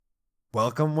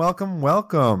Welcome, welcome,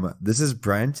 welcome. This is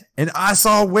Brent, and I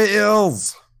saw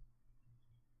whales.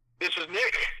 This is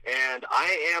Nick, and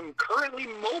I am currently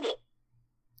mobile.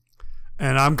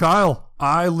 And I'm Kyle.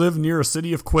 I live near a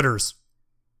city of quitters.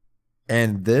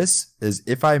 And this is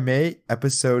If I May,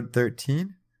 episode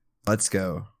 13. Let's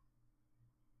go.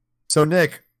 So,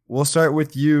 Nick, we'll start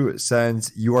with you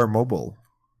since you are mobile.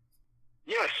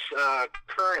 Yes,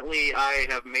 currently I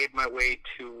have made my way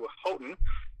to Houghton,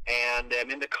 and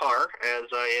am in the car as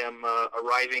I am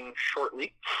arriving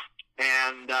shortly.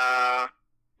 And,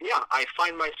 I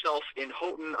find myself in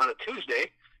Houghton on a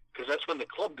Tuesday, because that's when the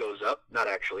club goes up. Not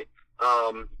actually.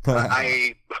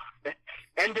 I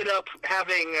ended up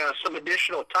having some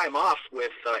additional time off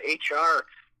with HR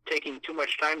taking too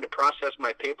much time to process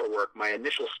my paperwork. My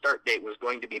initial start date was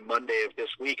going to be Monday of this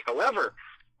week. However,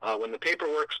 when the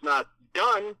paperwork's not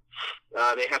done,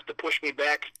 they have to push me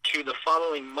back to the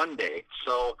following Monday.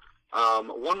 So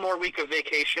one more week of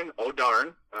vacation. Oh,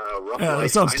 darn. That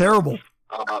sounds terrible.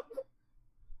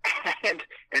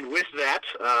 And with that,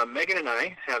 Megan and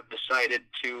I have decided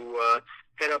to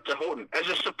head up to Houghton. As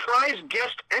a surprise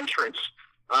guest entrance,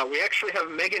 we actually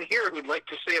have Megan here who'd like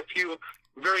to say a few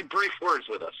very brief words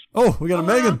with us. Oh, we got a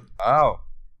Megan. Wow.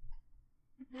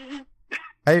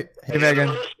 Hey, Megan.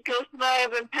 Ghost and I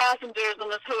have been passengers on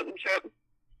this Houghton trip.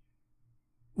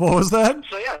 What was that?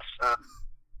 So yes,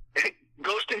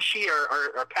 Ghost and she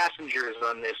are passengers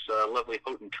on this lovely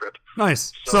Houghton trip.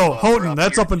 Nice. So Houghton,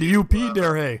 that's up into UP,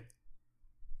 there, hey.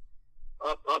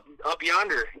 Up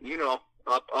yonder,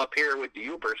 up here with the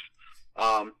Ubers.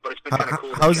 But it's been kind of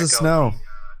cool. How's the snow?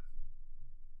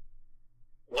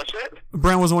 What's that?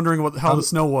 Brent was wondering how the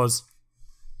snow was.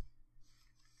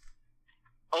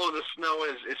 Oh, the snow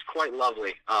is quite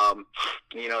lovely.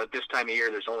 At this time of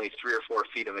year, there's only 3 or 4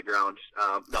 feet on the ground.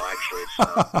 No, actually,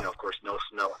 it's of course, no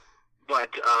snow. But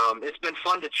it's been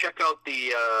fun to check out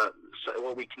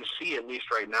what we can see, at least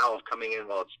right now, coming in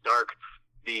while it's dark.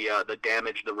 The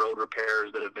damage, the road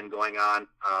repairs that have been going on.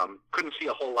 Couldn't see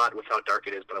a whole lot with how dark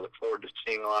it is, but I look forward to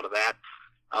seeing a lot of that.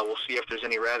 We'll see if there's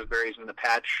any raspberries in the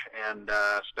patch, and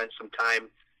spend some time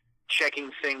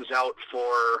checking things out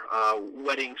for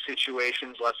wedding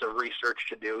situations. Lots of research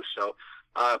to do. So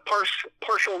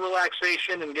partial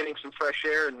relaxation and getting some fresh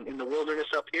air in the wilderness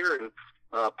up here, and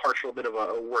partial bit of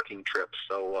a working trip.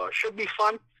 So should be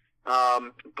fun.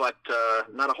 But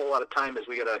not a whole lot of time as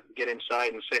we got to get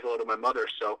inside and say hello to my mother.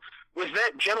 So with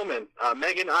that, gentlemen,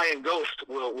 Megan, I, and Ghost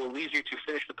will leave you to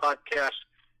finish the podcast.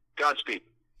 Godspeed.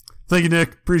 Thank you,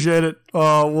 Nick. Appreciate it.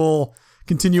 We'll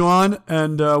continue on,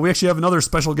 and we actually have another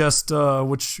special guest,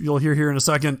 which you'll hear here in a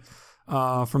second,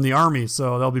 from the Army.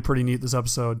 So that'll be pretty neat this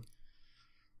episode.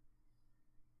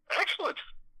 Excellent.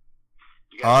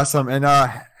 Awesome. And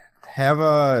have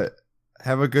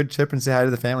a good trip and say hi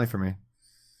to the family for me.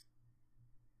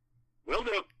 Will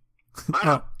do.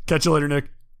 Bye. Catch you later, Nick.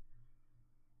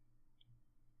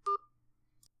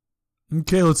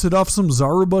 Okay, let's hit off some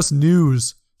Zarubus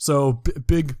news. So,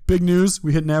 big news.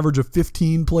 We hit an average of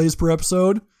 15 plays per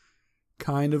episode.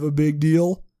 Kind of a big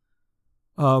deal.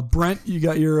 Brent, you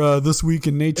got your This Week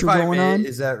in Nature going on?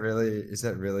 Is that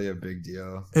really a big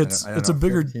deal? It's a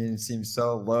bigger... 15 seems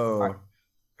so low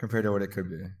compared to what it could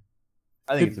be.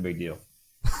 I think it's a big deal.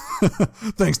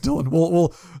 Thanks,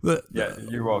 Dylan. Yeah,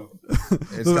 you're welcome.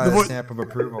 It's got a stamp of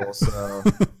approval, so...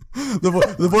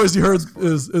 the voice you heard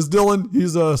is Dylan.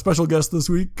 He's a special guest this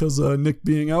week because Nick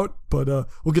being out, but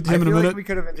we'll get to him in a minute. Like we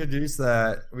could have introduced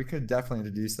that. We could definitely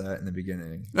introduce that in the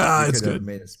beginning. It's good.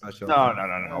 Made it special.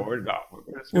 No.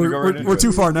 We're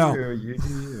too far now.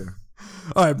 You.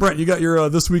 All right, Brent, you got your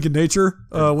This Week in Nature.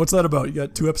 What's that about? You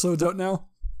got 2 episodes out now?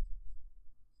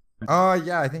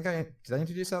 Yeah. I think did I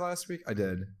introduce that last week? I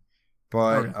did,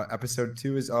 but episode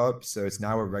 2 is up, so it's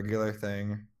now a regular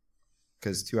thing.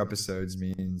 Because 2 episodes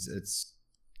means it's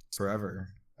forever,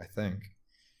 I think.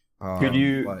 Could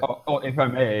you, if I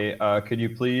may, could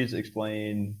you please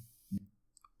explain?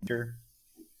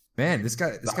 Man, this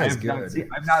guy's good.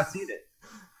 I've not seen it.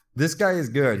 This guy is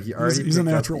good. He's a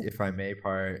natural. The If I May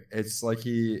part. It's like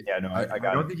he. Yeah, no, I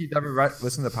don't think he's ever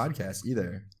listened to the podcast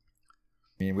either.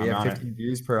 I mean, we have 15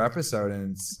 views per episode,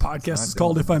 and podcast is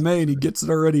called If I May, and he gets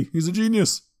it already. He's a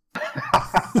genius.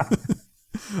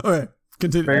 All right.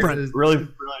 Continue. Brent. Really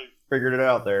figured it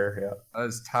out there. Yeah, that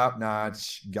was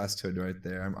top-notch guesthood right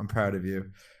there. I'm proud of you.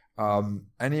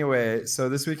 Anyway, so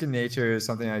This Week in Nature is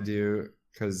something I do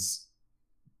because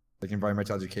like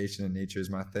environmental education and nature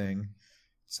is my thing.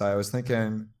 So I was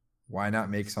thinking, why not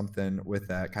make something with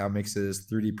that? Kyle makes his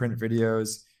 3D print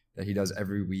videos that he does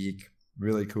every week.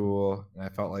 Really cool. And I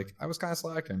felt like I was kind of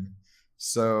slacking.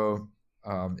 So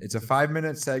it's a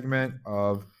 5-minute segment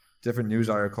of different news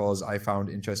articles I found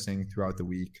interesting throughout the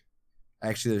week.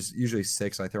 Actually, there's usually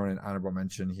 6. I throw in an honorable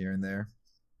mention here and there.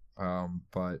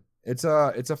 But it's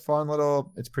a fun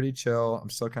little. It's pretty chill. I'm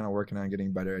still kind of working on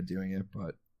getting better at doing it,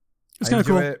 but it's kind of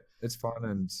cool. It. It's fun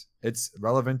and it's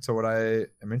relevant to what I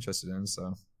am interested in.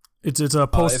 So it's a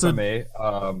posted. If I may,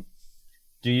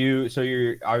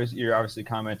 you're obviously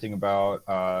commenting about.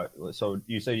 So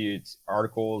you said it's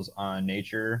articles on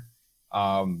nature.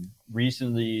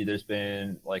 Recently, there's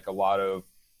been like a lot of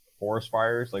forest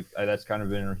fires. Like that's kind of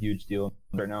been a huge deal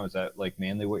right now. Is that like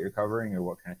mainly what you're covering, or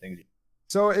what kind of things?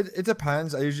 So it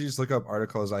depends. I usually just look up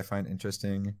articles I find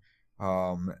interesting.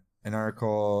 An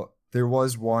article, there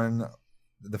was one,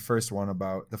 the first one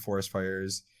about the forest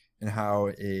fires and how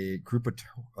a group of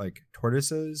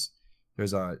tortoises,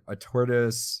 there's a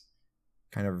tortoise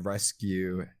kind of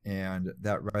rescue, and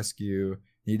that rescue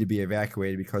needed to be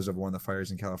evacuated because of one of the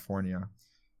fires in California.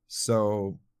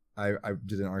 So I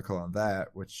did an article on that,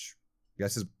 which I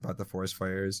guess is about the forest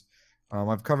fires.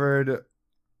 I've covered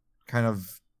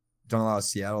done a lot of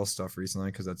Seattle stuff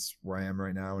recently because that's where I am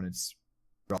right now and it's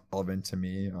relevant to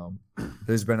me.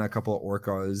 There's been a couple of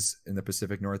orcas in the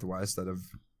Pacific Northwest that have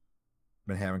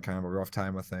been having kind of a rough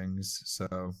time with things.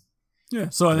 So yeah,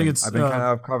 so I think I've been kind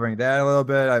of covering that a little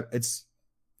bit.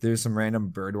 There's some random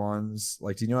bird ones.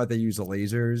 Like, do you know that they use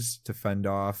lasers to fend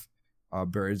off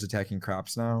birds attacking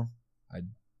crops now? I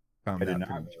found that pretty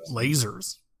interesting.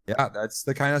 Lasers. Yeah, that's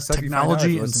the kind of stuff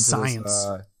technology you find out and science.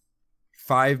 This,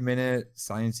 5-minute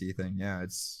sciencey thing. Yeah,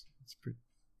 it's pretty.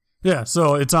 Yeah,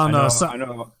 so it's on. I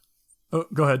know. Oh,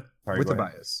 go ahead. Sorry, with the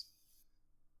bias.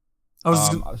 I was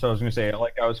going to say,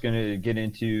 like, I was going to get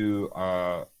into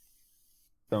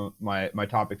my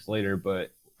topics later,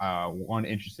 but one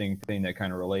interesting thing that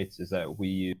kind of relates is that we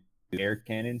use air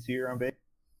cannons here on base.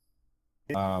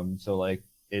 So like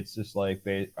it's just like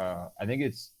I think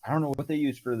I don't know what they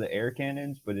use for the air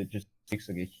cannons, but it just makes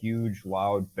like a huge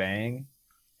loud bang,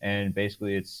 and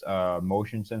basically it's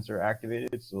motion sensor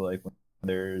activated. So like when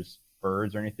there's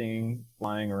birds or anything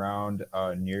flying around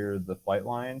near the flight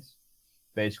lines,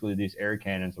 basically these air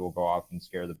cannons will go off and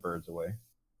scare the birds away.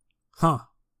 Huh.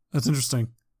 That's interesting.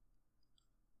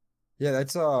 Yeah,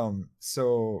 that's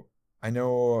so I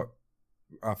know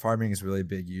farming is really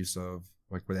big use of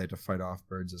like where they had to fight off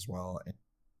birds as well.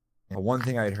 And one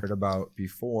thing I had heard about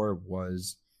before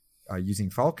was using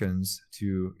falcons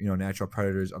to, natural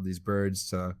predators of these birds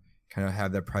to kind of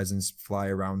have their presence fly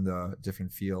around the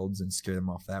different fields and scare them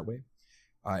off that way.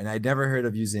 And I'd never heard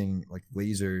of using like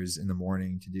lasers in the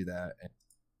morning to do that.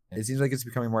 And it seems like it's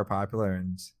becoming more popular,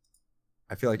 and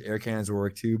I feel like air cannons will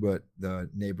work too, but the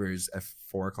neighbors at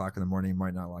 4:00 in the morning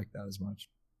might not like that as much.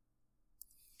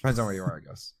 Depends on where you are, I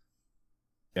guess.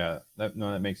 Yeah, that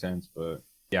makes sense, but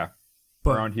yeah.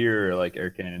 But around here, like air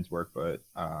cannons work, but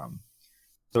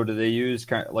so do they use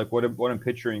kind of like what I'm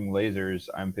picturing lasers?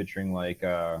 I'm picturing like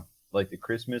the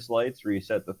Christmas lights where you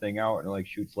set the thing out and it like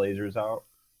shoots lasers out.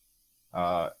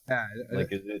 Yeah,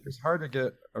 it's hard to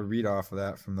get a read off of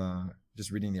that from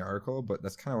just reading the article, but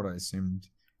that's kind of what I assumed.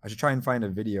 I should try and find a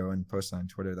video and post it on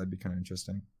Twitter. That'd be kind of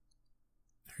interesting.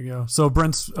 There you go. So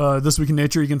Brent's This Week in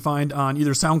Nature you can find on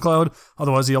either SoundCloud,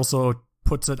 otherwise he also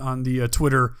puts it on the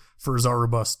Twitter for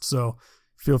Zarubust. So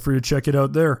feel free to check it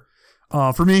out there.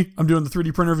 For me, I'm doing the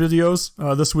 3D printer videos.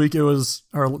 This week it was,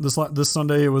 or this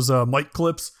Sunday it was mic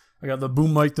clips. I got the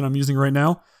boom mic that I'm using right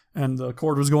now, and the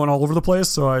cord was going all over the place,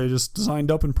 so I just designed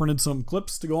up and printed some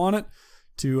clips to go on it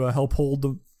to help hold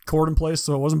the cord in place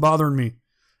so it wasn't bothering me.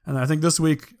 And I think this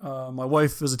week, my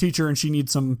wife is a teacher and she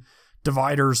needs some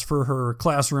dividers for her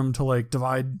classroom to like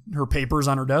divide her papers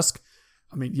on her desk.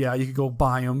 I mean, yeah, you could go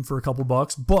buy them for a couple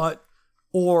bucks,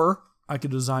 or I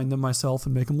could design them myself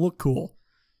and make them look cool.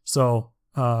 So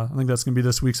I think that's going to be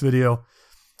this week's video.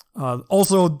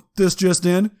 Also, this just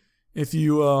in, if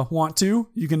you want to,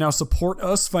 you can now support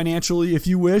us financially if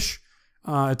you wish.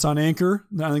 It's on Anchor.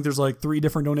 I think there's like 3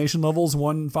 different donation levels,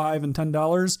 $1, $5, and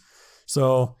 $10.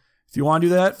 So if you want to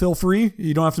do that, feel free.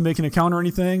 You don't have to make an account or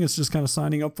anything. It's just kind of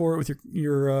signing up for it with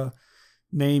your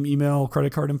name, email,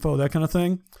 credit card info, that kind of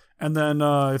thing. And then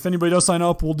if anybody does sign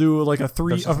up, we'll do like a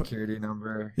Social security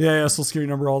number. Yeah, Social security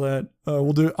number, all that.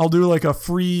 I'll do like a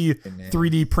free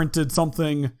 3D printed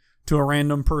something to a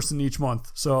random person each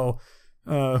month. So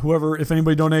if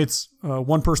anybody donates,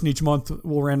 one person each month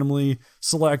will randomly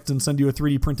select and send you a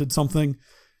 3D printed something.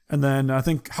 And then I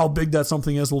think how big that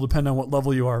something is will depend on what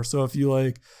level you are. So if you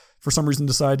like, for some reason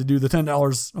decide to do the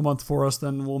 $10 a month for us,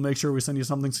 then we'll make sure we send you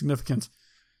something significant.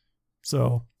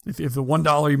 So if the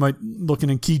 $1 you might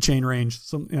looking in keychain range,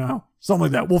 something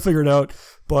like that, we'll figure it out.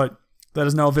 But that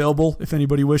is now available if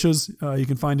anybody wishes. You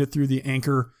can find it through the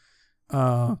Anchor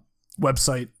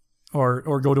website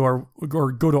or go to our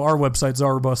website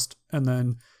Zarabust and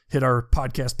then hit our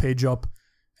podcast page up,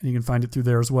 and you can find it through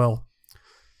there as well.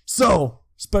 So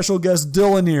special guest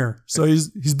Dylan here. So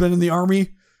he's been in the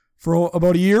Army for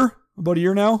about a year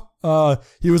now.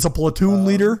 He was a platoon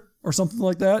leader or something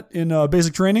like that in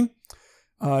basic training.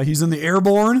 He's in the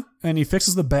airborne, and he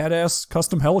fixes the badass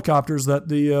custom helicopters that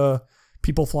the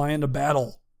people fly into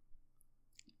battle.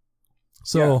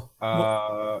 So,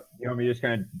 you want me to just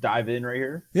kind of dive in right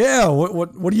here? Yeah.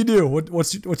 What do you do?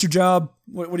 What's your job?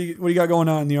 What do you got going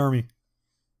on in the Army?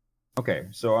 Okay,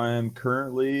 so I'm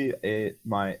currently at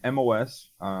my MOS,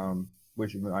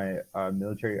 which is my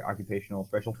military occupational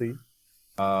specialty.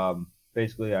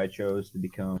 Basically, I chose to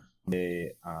become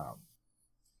a I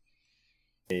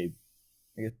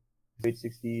guess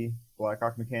 860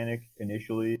 Blackhawk mechanic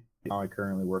initially. Now I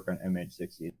currently work on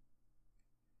MH60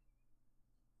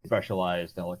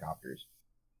 specialized helicopters.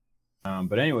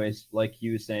 But anyways, like he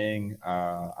was saying,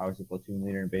 I was a platoon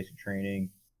leader in basic training,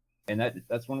 and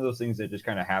that's one of those things that just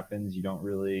kind of happens. You don't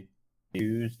really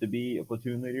choose to be a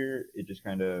platoon leader. It just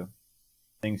kind of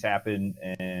things happen,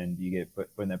 and you get put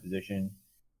in that position.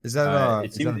 Is that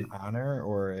it is that an seems- honor,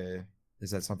 or is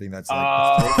that something that's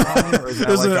like or is that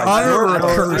Is it an honor or a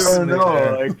curse? I don't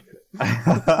know.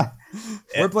 Like,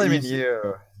 we're blaming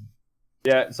you.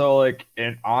 Yeah, so like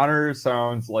an honor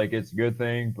sounds like it's a good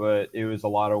thing, but it was a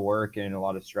lot of work and a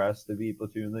lot of stress to be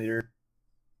platoon leader.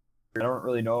 I don't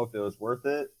really know if it was worth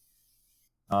it,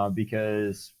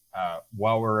 because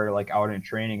while we're like out in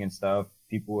training and stuff,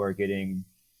 people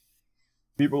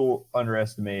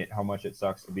underestimate how much it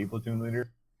sucks to be platoon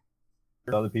leader.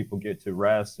 Other people get to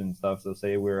rest and stuff. So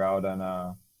say we're out on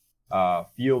a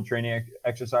field training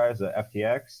exercise, a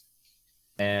FTX,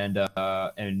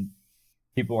 and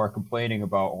people are complaining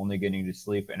about only getting to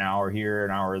sleep an hour here,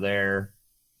 an hour there,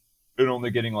 and only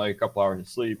getting like a couple hours of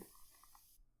sleep.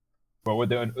 But what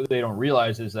they don't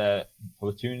realize is that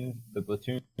the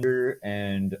platoon leader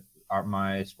and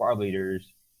my squad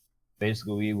leaders,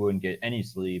 basically we wouldn't get any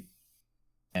sleep,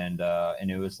 and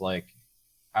it was like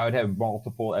I would have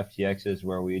multiple FTXs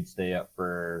where we'd stay up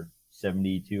for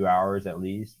 72 hours at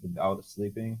least without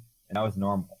sleeping, and that was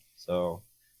normal. So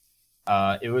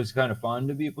it was kind of fun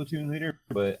to be a platoon leader,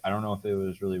 but I don't know if it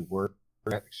was really worth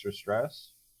extra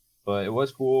stress. But it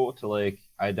was cool to like,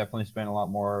 I definitely spent a lot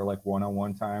more like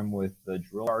one-on-one time with the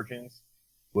drill sergeants,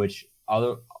 which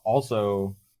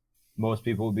also most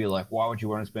people would be like, why would you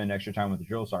want to spend extra time with the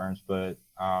drill sergeants? But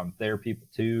they're people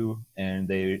too, and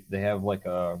they have like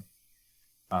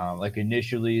like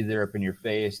initially they're up in your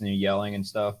face and they're yelling and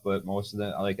stuff, but most of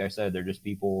them, like I said, they're just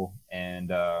people,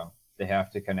 and they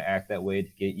have to kind of act that way to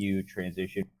get you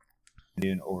transitioned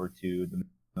over to the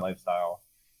lifestyle.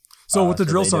 So with the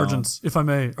drill they sergeants, if I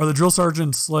may, are the drill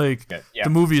sergeants like Yeah. the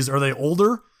movies? Are they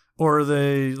older, or are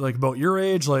they like about your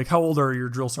age? Like, how old are your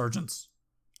drill sergeants?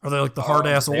 Are they like the hard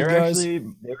ass old guys? They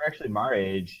were actually my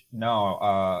age.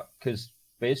 No, because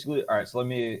basically, all right. So let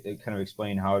me kind of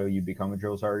explain how do you become a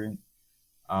drill sergeant.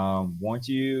 Once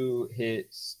you hit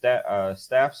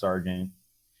staff sergeant,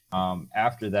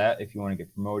 after that, if you want to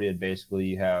get promoted, basically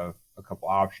you have a couple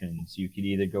options. You could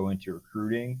either go into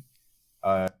recruiting,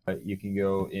 you can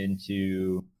go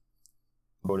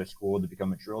to school to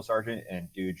become a drill sergeant and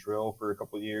do drill for a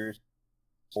couple of years,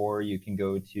 or you can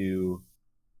go to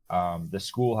the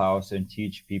schoolhouse and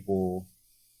teach people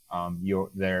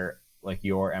your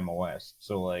MOS.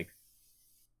 So like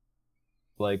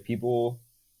people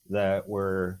that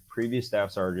were previous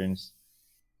staff sergeants,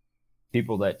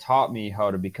 people that taught me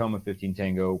how to become a 15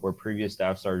 Tango were previous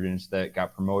staff sergeants that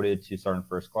got promoted to sergeant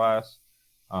first class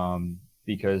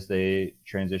because they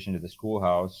transitioned to the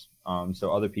schoolhouse.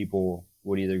 So other people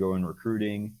would either go in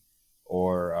recruiting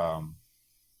or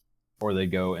they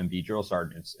go and be drill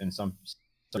sergeants. And some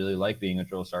really like being a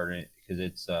drill sergeant because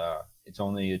it's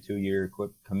only a 2-year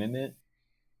commitment.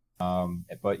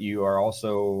 But you are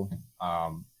also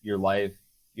your life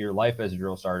as a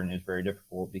drill sergeant is very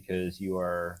difficult because you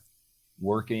are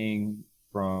working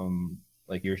from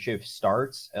like your shift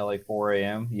starts at like 4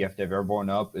 a.m. You have to have everyone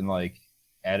up and like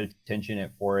at attention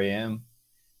at 4 a.m.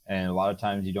 And a lot of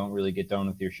times you don't really get done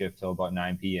with your shift till about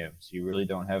 9 p.m. So you really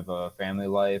don't have a family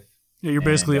life. Yeah, you're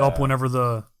basically up whenever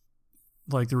the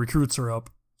recruits are up.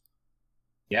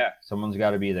 Yeah, someone's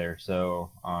got to be there.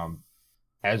 So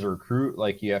as a recruit,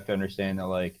 like you have to understand that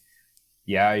like,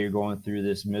 yeah, you're going through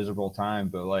this miserable time,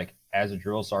 but like as a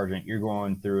drill sergeant, you're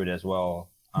going through it as well.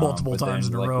 Multiple times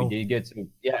in a row. We did get to,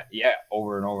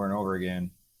 over and over and over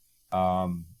again.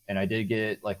 And we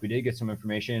did get some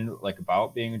information like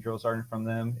about being a drill sergeant from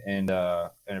them. And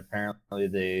apparently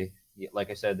they, like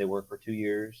I said, they work for 2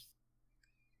 years.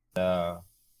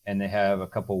 and they have a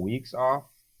couple weeks off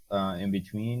in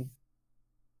between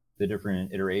the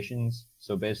different iterations.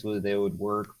 So basically, they would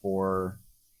work for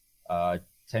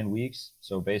 10 weeks.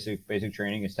 So basic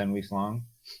training is 10 weeks long.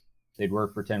 They'd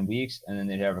work for 10 weeks, and then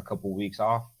they'd have a couple weeks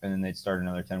off, and then they'd start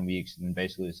another 10 weeks. And then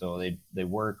basically, so they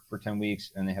work for 10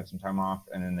 weeks, and they have some time off,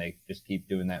 and then they just keep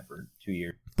doing that for 2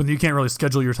 years. But you can't really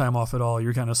schedule your time off at all.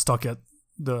 You're kind of stuck at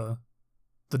the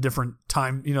different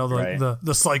time, Right.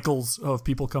 the cycles of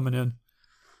people coming in.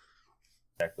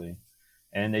 Exactly.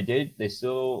 And they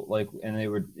still like,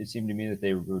 and it seemed to me that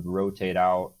they would rotate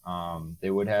out.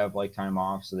 They would have like time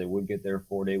off, so they would get their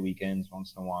 4-day weekends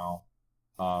once in a while.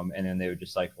 And then they would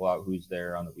just cycle out who's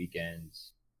there on the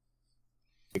weekends,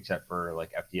 except for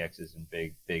like FTXs and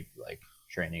big like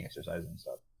training exercises and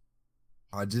stuff.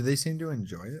 Do they seem to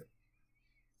enjoy it?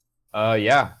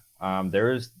 Yeah.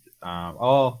 There is, it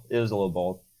was a little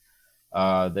both.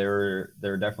 There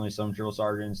were definitely some drill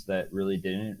sergeants that really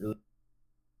didn't really.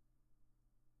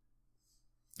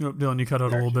 Oh, Dylan, you cut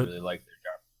out a little bit. Really like their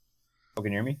job. Oh,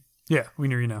 can you hear me? Yeah, we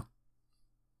can hear you now.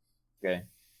 Okay.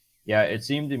 Yeah, it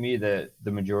seemed to me that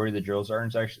the majority of the drill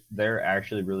sergeants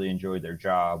actually really enjoyed their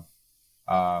job.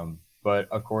 But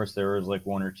of course there was like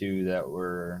one or two that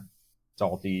were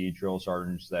salty drill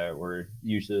sergeants that were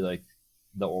usually like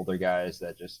the older guys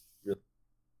that just really.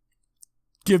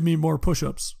 Give me more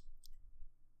push-ups.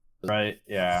 Right.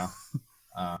 Yeah.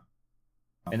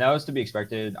 And that was to be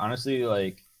expected. Honestly,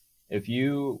 like if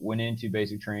you went into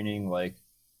basic training like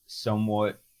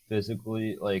somewhat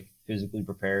physically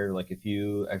prepared, like if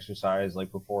you exercise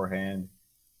like beforehand,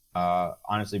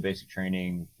 honestly basic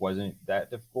training wasn't that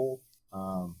difficult.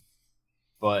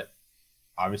 But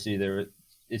obviously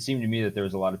it seemed to me that there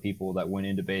was a lot of people that went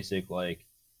into basic like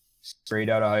straight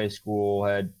out of high school,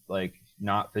 had like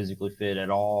not physically fit at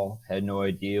all, had no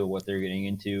idea what they're getting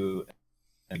into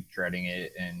and dreading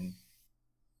it. And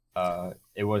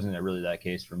it wasn't really that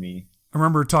case for me. I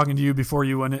remember talking to you before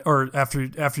you went, or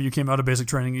after you came out of basic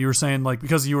training, you were saying like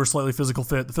because you were slightly physical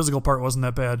fit, the physical part wasn't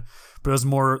that bad, but it was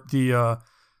more the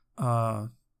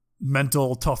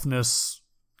mental toughness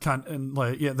and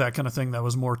like that kind of thing that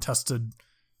was more tested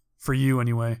for you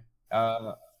anyway.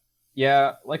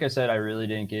 Yeah, like I said, I really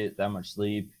didn't get that much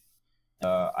sleep.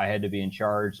 I had to be in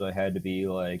charge, so I had to be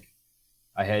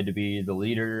the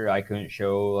leader. I couldn't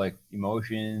show like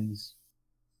emotions.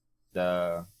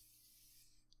 I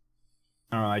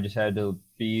don't know. I just had to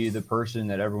be the person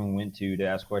that everyone went to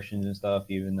ask questions and stuff,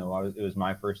 even though it was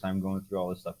my first time going through all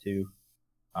this stuff too.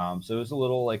 So it was a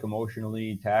little like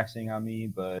emotionally taxing on me,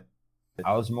 but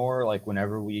I was more like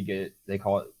whenever they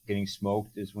call it getting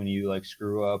smoked, is when you like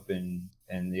screw up and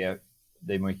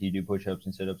they make you do push-ups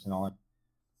and sit-ups and all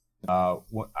that.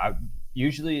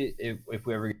 Usually if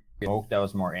we ever get smoked, I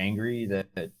was more angry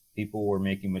that people were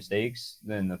making mistakes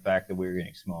than the fact that we were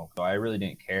getting smoked. So I really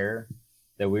didn't care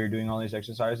that we were doing all these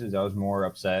exercises. I was more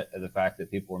upset at the fact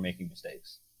that people were making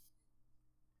mistakes.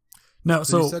 No,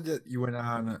 so you said that you went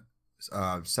on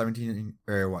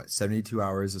 72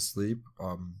 hours of sleep.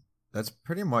 That's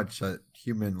pretty much a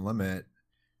human limit.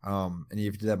 And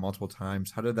you did that multiple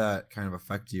times. How did that kind of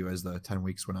affect you as the 10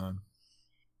 weeks went on?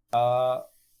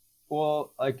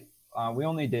 Well, like we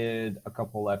only did a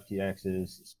couple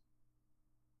FTXs.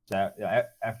 That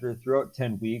throughout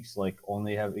 10 weeks, like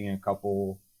only having a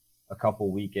couple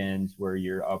weekends where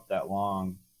you're up that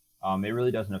long, it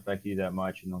really doesn't affect you that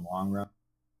much in the long run.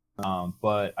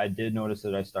 But I did notice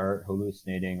that I start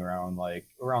hallucinating around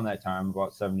that time,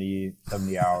 about 70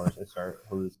 hours. I start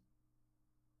hallucinating.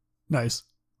 Nice.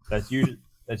 That's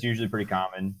usually pretty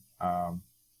common.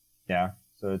 Yeah.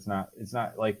 So it's not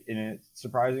like, and it's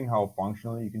surprising how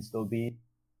functional you can still be.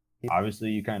 Obviously,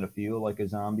 you kind of feel like a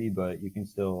zombie, but you can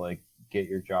still like get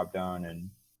your job done. And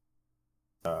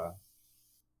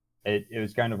it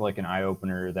was kind of like an eye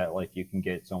opener that like you can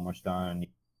get so much done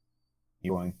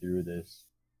going through this.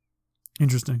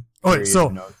 Interesting. Okay,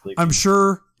 so I'm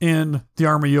sure in the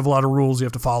Army you have a lot of rules you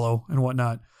have to follow and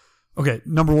whatnot. Okay,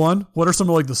 number one, what are some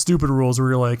of like the stupid rules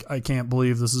where you're like, I can't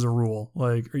believe this is a rule?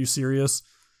 Like, are you serious?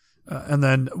 And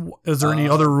then is there any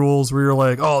other rules where you're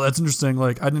like, oh, that's interesting.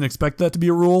 Like, I didn't expect that to be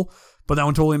a rule, but that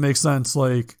one totally makes sense.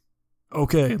 Like,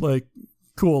 okay, like,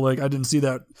 cool. Like, I didn't see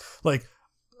that. Like,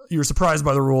 you're surprised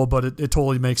by the rule, but it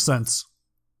totally makes sense.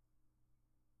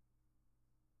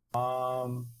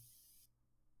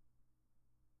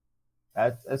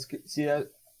 That's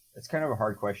kind of a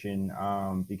hard question.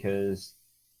 Because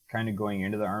kind of going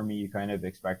into the Army, you kind of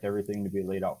expect everything to be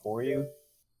laid out for you.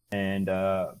 And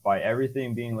by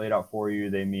everything being laid out for you,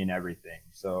 they mean everything.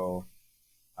 So,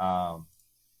 so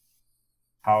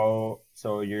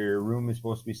your room is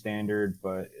supposed to be standard,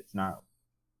 but it's not.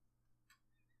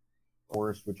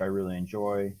 course, which I really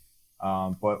enjoy.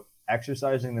 But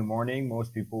exercising in the morning,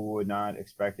 most people would not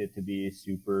expect it to be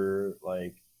super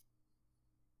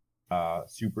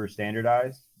super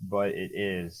standardized, but it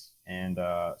is. And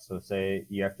so say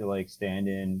you have to like stand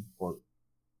in for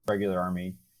regular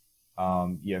army.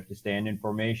 You have to stand in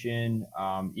formation.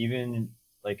 Even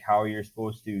like how you're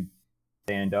supposed to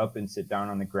stand up and sit down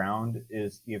on the ground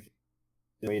is you have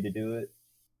the way to do it.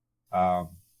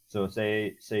 So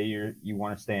say you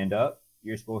want to stand up,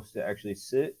 you're supposed to actually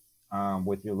sit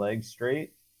with your legs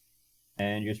straight,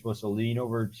 and you're supposed to lean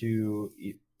over to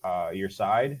your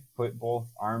side, put both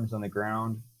arms on the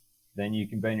ground, then you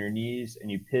can bend your knees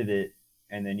and you pivot,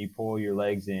 and then you pull your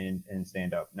legs in and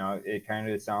stand up. Now it kind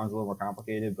of sounds a little more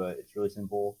complicated, but it's really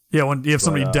simple. Yeah, when you have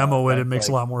somebody demo it makes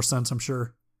a lot more sense, I'm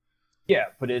sure. Yeah,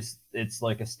 but it's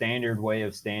like a standard way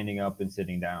of standing up and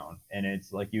sitting down, and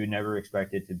it's like you would never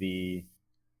expect it to be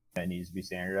that needs to be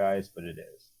standardized, but it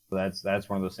is. So that's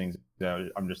one of those things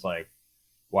that I'm just like,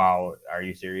 wow, are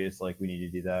you serious? Like we need to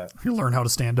do that. You learn how to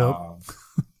stand up.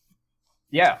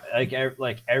 Yeah,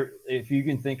 if you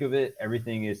can think of it,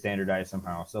 everything is standardized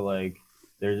somehow. So like,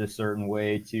 there's a certain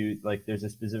way to there's a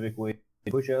specific way to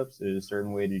do push-ups. There's a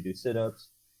certain way to do sit-ups.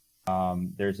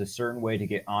 There's a certain way to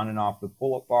get on and off the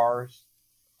pull-up bars.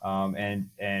 And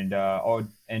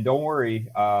don't worry,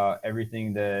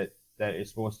 everything that is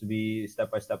supposed to be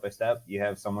step by step, you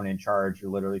have someone in charge.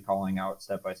 You're literally calling out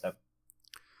step by step.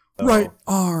 So, right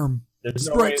arm,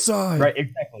 right side. Right,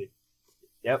 exactly.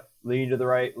 Yep, lean to the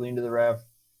right, lean to the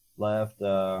left,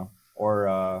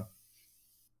 or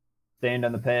stand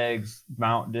on the pegs,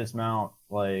 mount, dismount.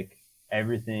 Like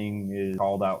everything is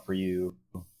called out for you.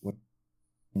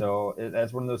 So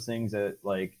that's one of those things that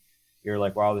like you're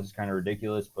like, wow, this is kind of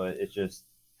ridiculous, but it's just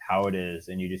how it is,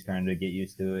 and you just kind of get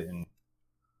used to it. And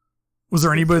was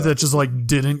there anybody that just like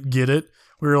didn't get it?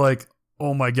 We were like,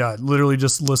 oh my god, literally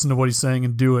just listen to what he's saying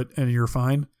and do it, and you're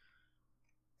fine.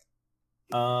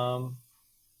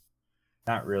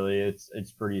 Not really. It's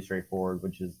pretty straightforward,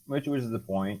 which is the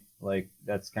point. Like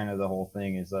that's kind of the whole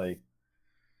thing is like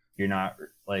you're not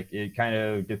like it kind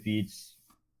of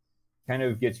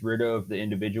gets rid of the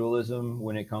individualism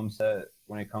when it comes to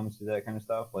that kind of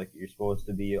stuff. Like you're supposed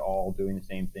to be all doing the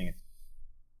same thing.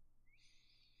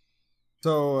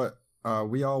 So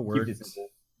we all worked.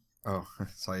 Oh,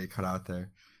 sorry, you cut out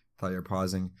there. Thought you were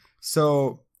pausing.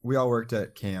 So we all worked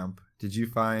at camp. Did you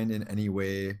find in any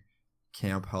way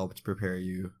camp helped prepare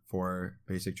you for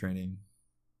basic training?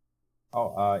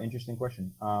 Oh, interesting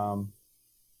question.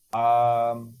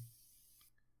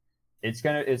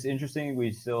 It's interesting.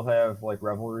 We still have like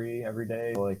revelry every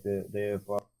day. Like they have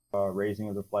raising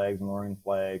of the flags and lowering the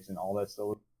flags and all that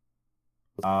stuff.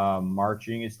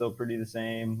 Marching is still pretty the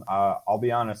same. I'll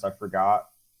be honest, I forgot.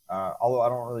 Although I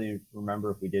don't really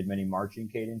remember if we did many marching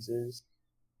cadences.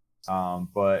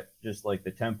 But just like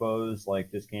the tempos, like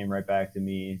just came right back to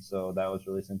me. So that was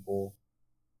really simple.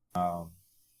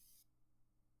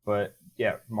 But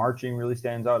yeah, marching really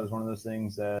stands out as one of those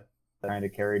things that kind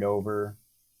of carried over.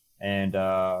 And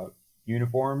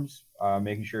uniforms,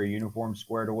 making sure your uniform's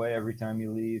squared away every time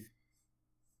you leave.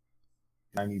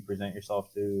 Every time you present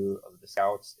yourself to the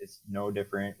scouts, it's no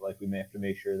different. Like we may have to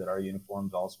make sure that our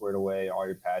uniform's all squared away, all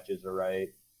your patches are right.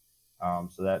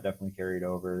 So that definitely carried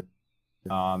over.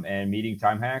 And meeting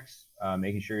time hacks,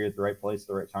 making sure you're at the right place at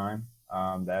the right time.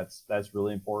 That's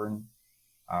really important.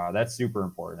 That's super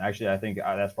important. Actually, I think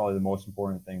that's probably the most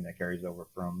important thing that carries over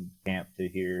from camp to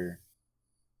here.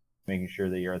 Making sure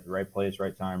that you're at the right place,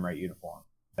 right time, right uniform.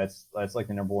 That's like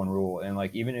the number one rule. And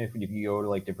like even if you go to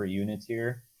like different units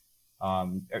here,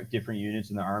 different units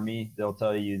in the Army, they'll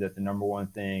tell you that the number one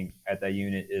thing at that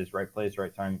unit is right place,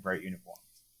 right time, right uniform.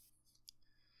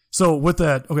 So with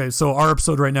that, okay, so our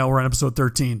episode right now, we're on episode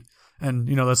 13, and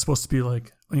that's supposed to be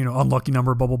like unlucky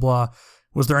number, blah blah blah.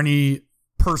 Was there any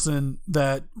person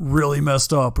that really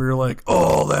messed up where you're like,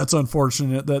 oh, that's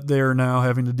unfortunate that they're now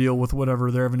having to deal with whatever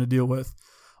they're having to deal with?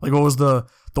 Like, what was the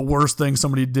worst thing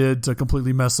somebody did to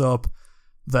completely mess up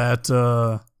that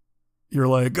you're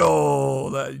like,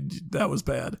 oh, that was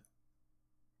bad?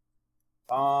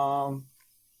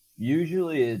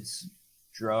 Usually it's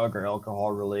drug or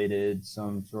alcohol related,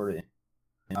 some sort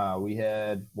of. We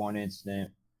had one incident.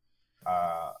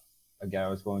 A guy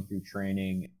was going through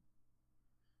training.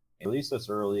 He released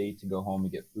us early to go home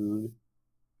and get food,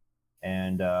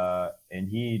 and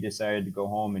he decided to go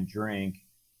home and drink.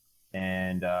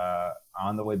 And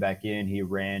on the way back in, he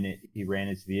ran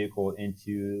his vehicle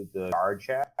into the guard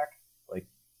shack, like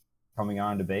coming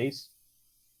onto base.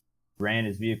 Ran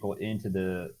his vehicle into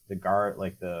the guard,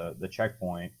 like the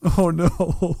checkpoint. Oh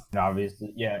no!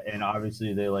 And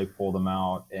obviously they like pulled him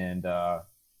out, and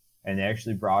and they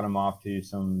actually brought him off to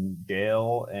some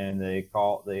jail, and we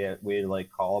had to like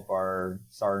call up our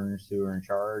sergeants who were in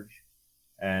charge,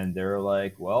 and they're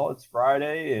like, well, it's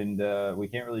Friday and we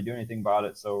can't really do anything about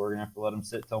it, so we're gonna have to let him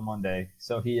sit till Monday.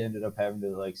 So he ended up having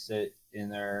to like sit in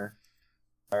there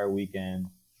entire weekend,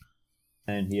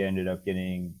 and he ended up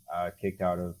getting kicked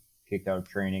out of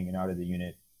training and out of the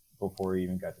unit before he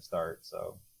even got to start.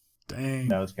 So Dang.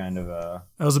 that was kind of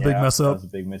That was a big mess up. That was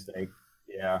a big mistake.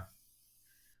 Yeah.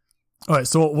 All right.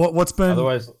 So what's been?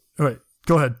 Otherwise, all right.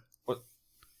 Go ahead.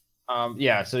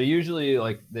 Yeah. So usually,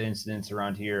 like the incidents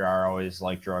around here are always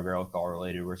like drug or alcohol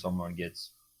related, where someone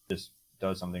just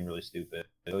does something really stupid.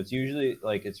 So it's usually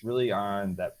like it's really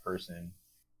on that person.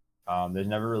 There's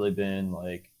never really been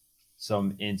like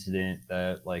some incident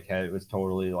that like it was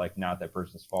totally like not that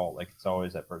person's fault. Like it's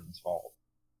always that person's fault.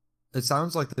 It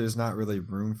sounds like there's not really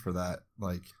room for that.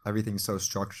 Like everything's so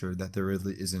structured that there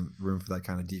really isn't room for that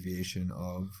kind of deviation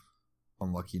of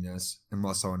unluckiness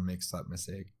unless someone makes that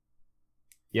mistake.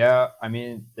 Yeah, I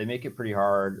mean they make it pretty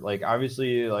hard. Like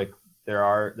obviously, like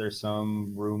there's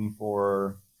some room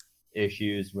for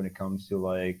issues when it comes to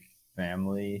like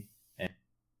family, and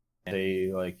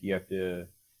say like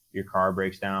your car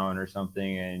breaks down or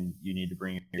something and you need to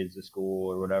bring your kids to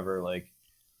school or whatever. Like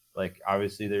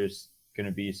obviously there's going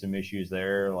to be some issues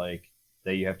there like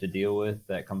that you have to deal with.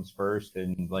 That comes first,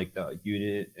 and like the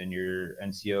unit and your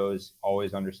NCOs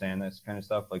always understand this kind of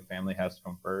stuff. Like family has to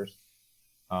come first.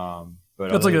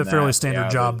 But That's like a fairly that, standard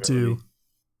job too.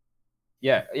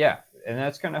 Yeah, and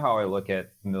that's kind of how I look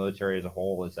at the military as a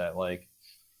whole. Is that like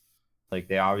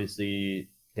they obviously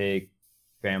take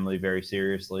family very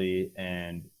seriously,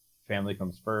 and family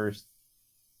comes first.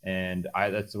 And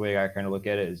that's the way I kind of look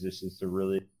at it. Is just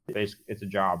it's a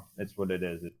job. It's what it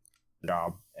is. It's a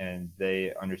job, and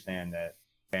they understand that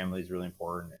family is really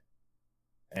important,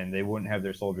 and they wouldn't have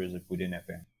their soldiers if we didn't have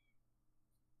family.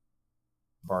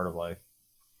 Part of life.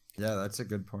 Yeah, that's a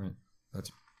good point.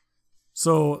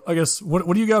 So I guess what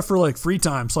do you got for like free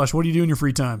time / what do you do in your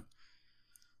free time?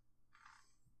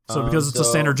 So because it's a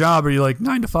standard job, are you like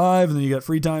 9 to 5 and then you got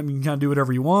free time? You can kind of do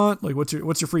whatever you want. Like what's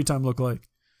your free time look like?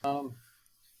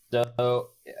 So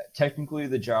technically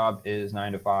the job is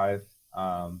 9 to 5,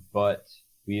 but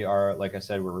we are, like I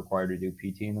said, we're required to do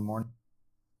PT in the morning.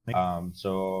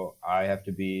 So I have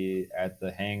to be at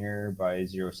the hangar by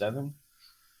 07.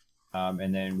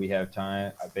 And then we have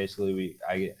time.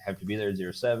 I have to be there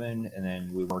at 07, and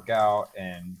then we work out,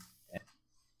 and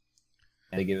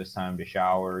they give us time to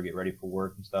shower, get ready for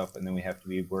work and stuff, and then we have to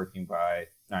be working by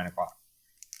 9 o'clock,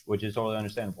 which is totally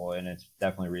understandable, and it's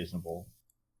definitely reasonable.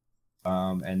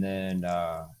 And then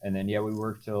yeah, we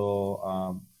work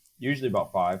till usually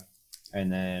about 5, and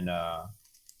then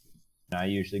I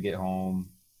usually get home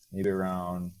maybe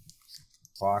around 6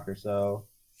 o'clock or so.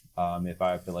 If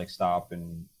I have to like stop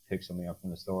and pick something up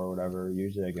from the store or whatever,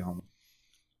 usually I get home,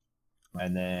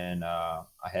 and then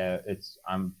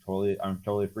I'm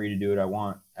totally free to do what I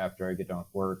want after I get done with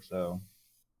work. So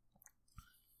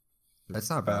that's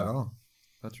not bad at all.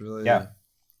 That's really yeah.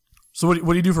 So what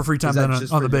do you do for free time then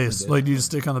on the base? Like, do you just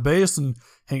stick on the base and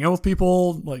hang out with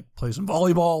people, like play some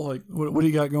volleyball? Like, what do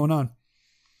you got going on?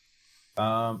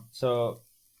 So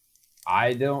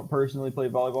I don't personally play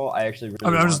volleyball. I actually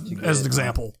really I'm just as an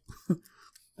example.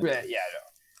 Yeah, no.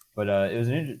 But it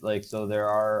was so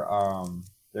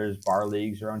there's bar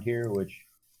leagues around here, which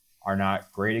are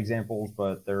not great examples,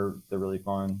 but they're really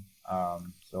fun.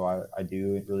 So I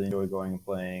do really enjoy going and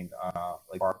playing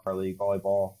like bar league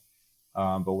volleyball.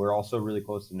 But we're also really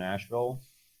close to Nashville.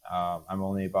 I'm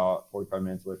only about 45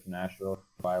 minutes away from Nashville.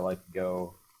 I like to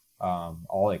go.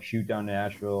 I'll like shoot down to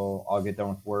Nashville. I'll get done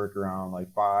with work around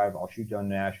like 5. I'll shoot down to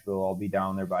Nashville. I'll be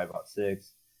down there by about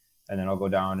 6, and then I'll go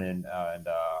down and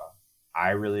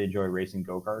I really enjoy racing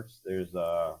go-karts. There's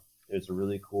a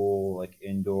really cool like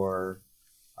indoor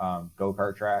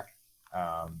go-kart track,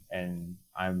 and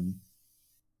I'm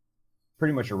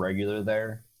pretty much a regular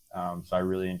there. So I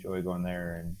really enjoy going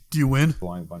there and do you win?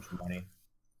 Blowing a bunch of money.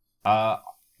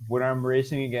 When I'm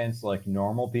racing against like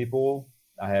normal people,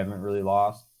 I haven't really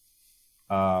lost.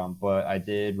 But I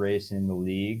did race in the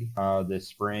league this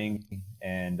spring,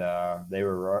 and they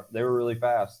were really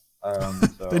fast.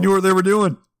 So, they knew what they were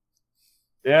doing.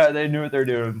 Yeah, they knew what they're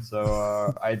doing.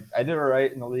 So I did all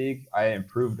right in the league. I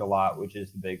improved a lot, which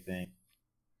is the big thing.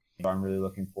 So I'm really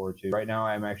looking forward to. Right now,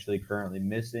 I'm actually currently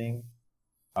missing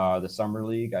the summer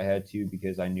league. I had to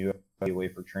because I knew I'd be away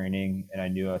for training, and I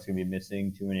knew I was going to be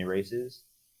missing too many races.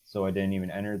 So I didn't even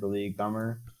enter the league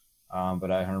summer.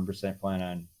 But I 100% plan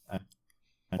on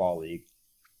fall league.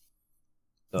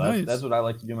 So nice. That's what I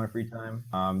like to do in my free time.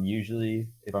 Usually,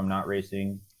 if I'm not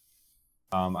racing,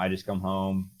 I just come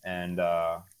home and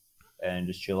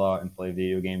just chill out and play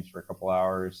video games for a couple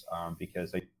hours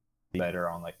because I get better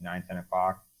on like 9-10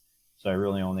 o'clock. So I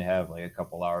really only have like a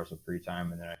couple hours of free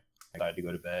time, and then I decide to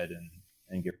go to bed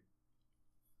and get.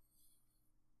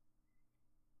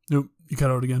 Nope, you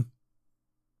cut out again.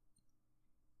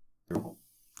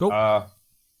 Oh,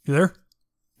 You there?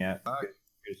 yeah,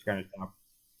 just kind of talk.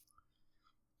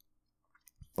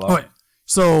 All right.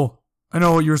 So I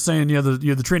know you were saying you had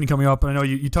the training coming up, and I know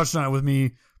you touched on it with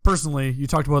me personally. You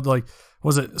talked about like,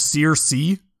 was it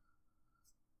CRC?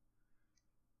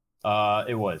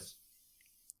 It was.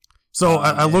 So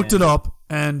I looked it up,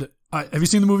 and have you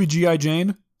seen the movie G.I.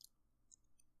 Jane?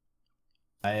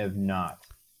 I have not.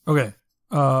 Okay.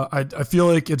 I feel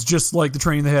like it's just like the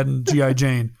training they had in G.I.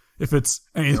 Jane. If it's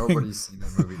anything, Nobody's seen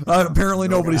that movie. apparently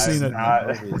nobody's seen it.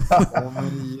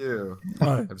 Only you. All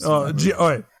right. I've seen that movie. All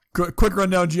right. Quick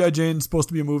rundown. G.I. Jane is supposed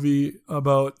to be a movie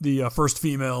about the first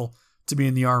female to be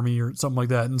in the army or something like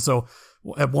that. And so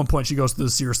at one point she goes to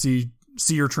the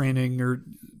SEER training, or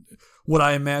what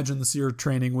I imagine the SEER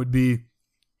training would be.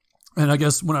 And I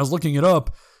guess when I was looking it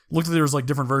up, looked at there was like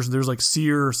different versions. There's like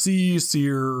SEER C,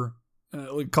 SEER,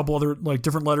 like a couple other like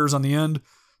different letters on the end.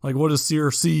 Like what is SEER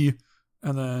C?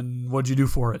 And then what'd you do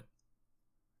for it?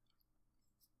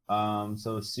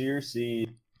 So CRC,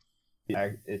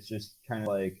 it's just kind of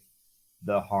like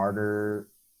the harder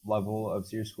level of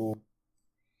SEER school,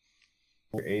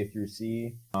 A through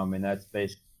C, and that's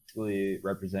basically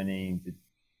representing the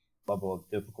level of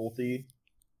difficulty.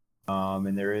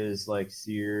 And there is like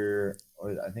SEER,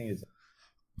 or I think it's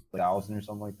 1,000 or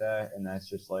something like that, and that's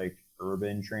just like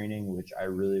urban training, which I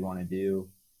really want to do.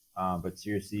 But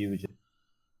CRC, which is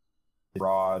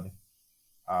broad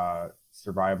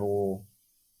survival.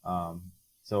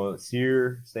 So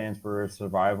SEER stands for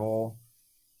survival,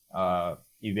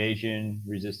 evasion,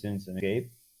 resistance, and escape.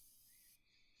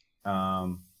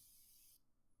 And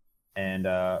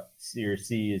SEER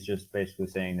C is just basically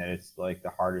saying that it's like the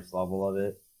hardest level of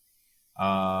it.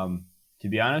 To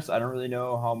be honest, I don't really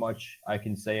know how much I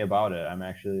can say about it. I'm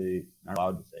actually not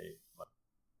allowed to say much.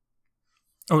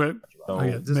 Okay. So,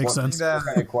 It makes sense. What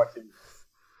kind of questions?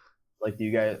 Like, do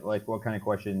you guys what kind of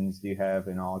questions do you have,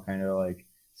 and I'll kind of like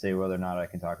say whether or not I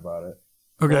can talk about it.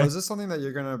 Okay. Well, is this something that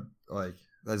you're gonna like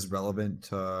that's relevant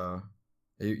to?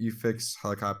 You fix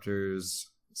helicopters.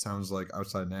 Sounds like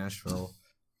outside Nashville.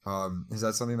 Is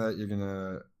that something that you're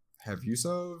gonna have use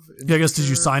of? Yeah, I guess did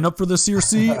you sign up for the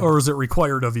CRC or is it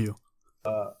required of you?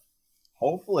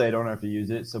 Hopefully, I don't have to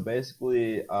use it. So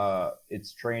basically,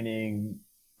 it's training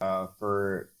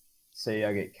for, say,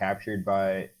 I get captured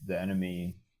by the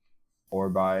enemy or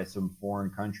by some foreign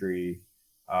country.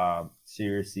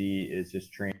 CRC is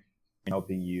just training,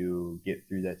 helping you get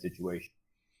through that situation.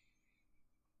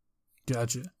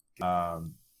 Gotcha.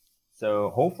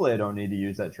 So hopefully I don't need to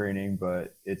use that training,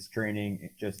 but it's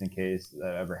training just in case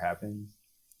that ever happens.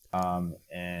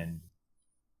 And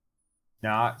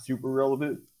not super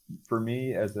relevant for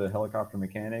me as a helicopter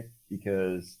mechanic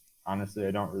because honestly,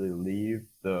 I don't really leave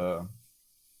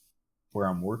where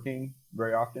I'm working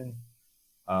very often.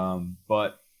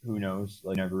 But who knows?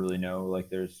 Like, never really know. Like,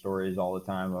 there's stories all the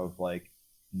time of like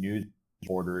news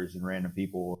reporters and random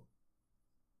people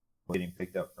getting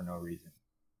picked up for no reason.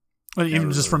 And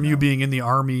even just from you being in the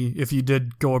army, if you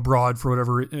did go abroad for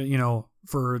whatever,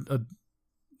 for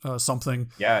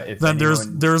something, yeah, then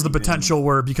there's the potential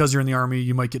where because you're in the army,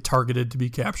 you might get targeted to be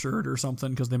captured or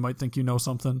something because they might think you know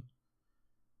something.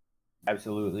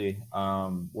 Absolutely.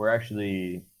 We're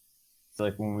actually, so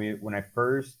like when I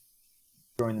first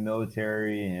joined the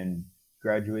military and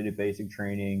graduated basic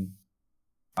training,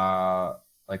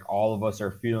 like all of us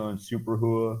are feeling super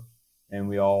hua, and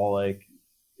we all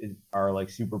are like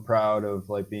super proud of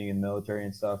like being in the military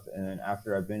and stuff. And then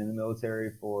after I've been in the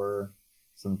military for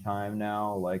some time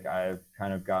now, like I've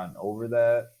kind of gotten over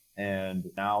that, and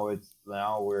now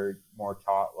we're more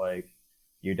taught like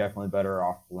you're definitely better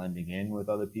off blending in with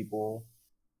other people.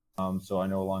 So I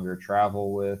no longer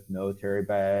travel with military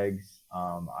bags.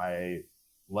 I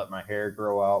let my hair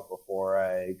grow out before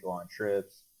I go on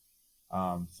trips.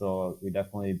 So we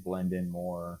definitely blend in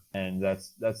more, and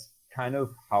that's kind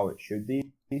of how it should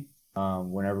be.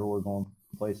 Whenever we're going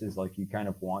places, like you kind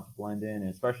of want to blend in, and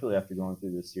especially after going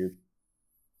through this year,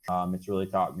 it's really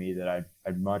taught me that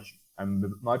I'm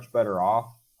much better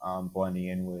off blending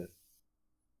in with.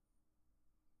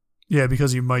 Yeah,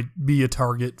 because you might be a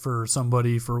target for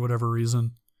somebody for whatever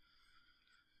reason.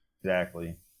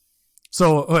 Exactly.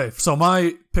 So, okay, so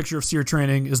my picture of SEER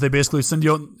training is they basically send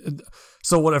you out.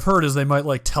 So what I've heard is they might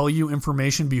like tell you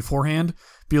information beforehand,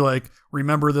 be like,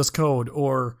 remember this code,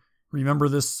 or remember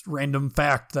this random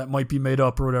fact that might be made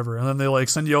up or whatever. And then they like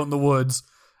send you out in the woods,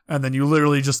 and then you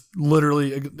literally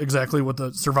exactly what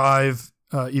the survive,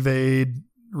 evade,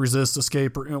 resist,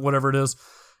 escape, or whatever it is.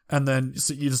 And then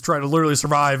you just try to literally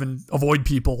survive and avoid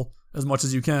people as much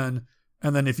as you can.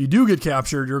 And then if you do get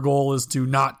captured, your goal is to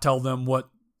not tell them what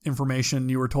information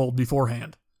you were told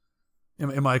beforehand.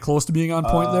 Am I close to being on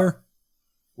point there?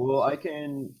 Well,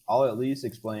 I'll at least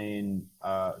explain,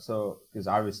 because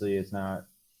obviously it's not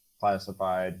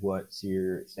classified what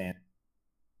SEER stands.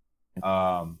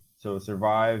 So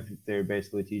survive, they're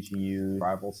basically teaching you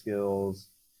survival skills.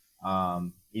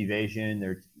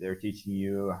 Evasion, they're teaching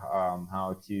you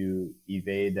how to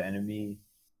evade the enemy.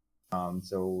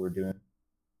 So we're doing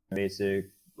basic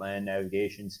land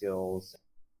navigation skills,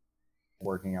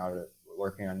 working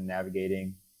on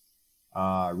navigating.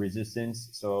 Resistance,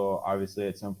 so obviously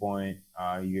at some point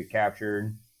you get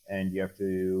captured and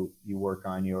you work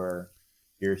on your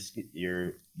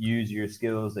use your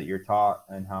skills that you're taught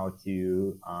and how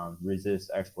to resist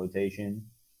exploitation.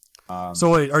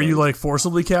 So wait, are you like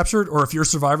forcibly captured, or if your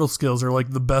survival skills are like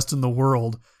the best in the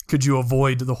world, could you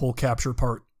avoid the whole capture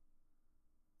part?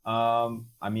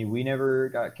 I mean, we never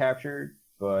got captured,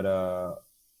 but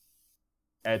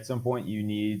at some point you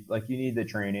need the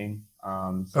training.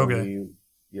 Okay.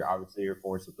 You're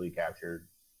forcibly captured,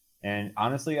 and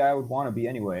honestly, I would want to be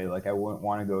anyway. Like, I wouldn't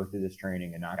want to go through this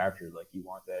training and not captured. Like, you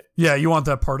want that. Yeah, you want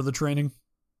that part of the training.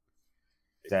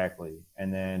 Exactly,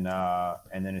 and then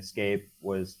escape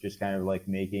was just kind of like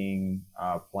making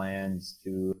plans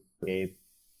to escape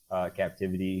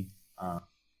captivity.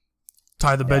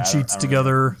 Tie the bed sheets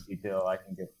together. Detail I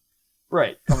can get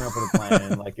right, coming up with a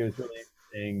plan. Like, it was really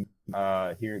interesting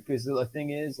here, because the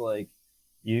thing is, like,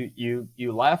 you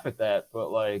laugh at that,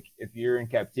 but like, if you're in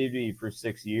captivity for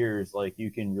 6 years, like, you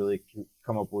can really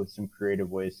come up with some creative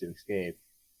ways to escape.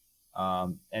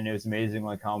 And it was amazing,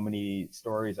 like, how many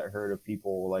stories I heard of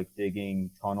people like digging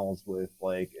tunnels with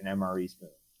like an MRE spoon.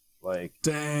 Like,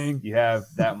 dang, you have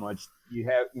that much.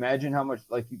 Imagine how much.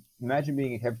 Like, imagine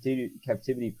being in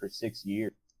captivity for 6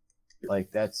 years.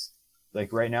 Like, that's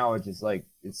like, right now it's just like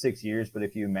it's 6 years, but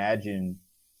if you imagine,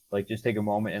 like, just take a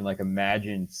moment and like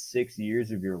imagine 6 years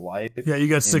of your life. Yeah, you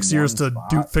got 6 years to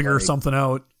figure something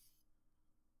out.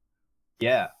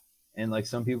 Yeah. And like,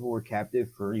 some people were captive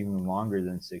for even longer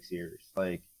than 6 years.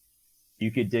 Like,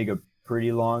 you could dig a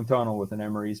pretty long tunnel with an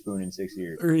MRE spoon in 6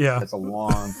 years. Yeah, that's a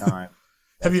long time.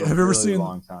 Have you ever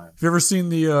seen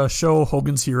the show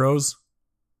Hogan's Heroes?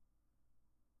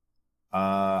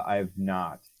 I have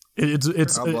not.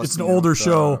 It's an older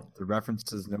show. The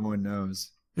references no one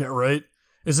knows. Yeah, right.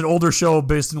 It's an older show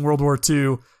based in World War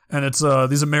II, and it's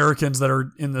these Americans that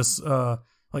are in this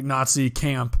like Nazi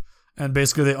camp. And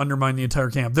basically, they undermine the entire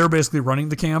camp. They're basically running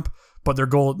the camp, but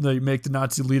they make the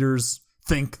Nazi leaders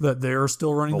think that they're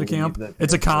still running the camp.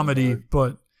 It's a comedy,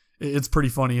 but it's pretty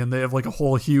funny. And they have like a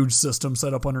whole huge system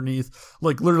set up underneath.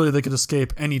 Like, literally, they could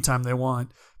escape anytime they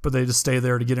want, but they just stay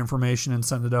there to get information and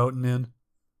send it out and in.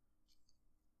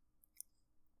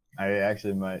 I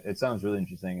actually might. It sounds really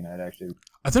interesting, and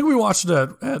I think we watched it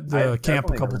at the camp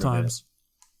a couple times.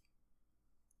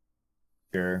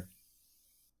 Sure.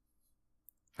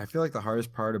 I feel like the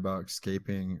hardest part about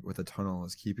escaping with a tunnel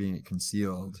is keeping it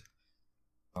concealed.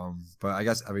 But I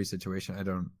guess every situation, I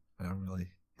don't really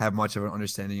have much of an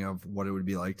understanding of what it would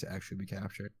be like to actually be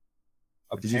captured.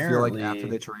 Apparently, did you feel like after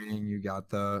the training you got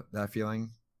that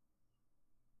feeling?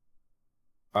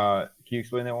 Can you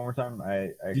explain that one more time?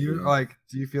 Do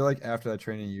you feel like after that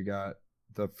training you got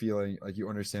the feeling like you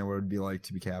understand what it would be like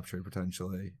to be captured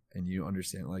potentially, and you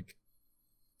understand like?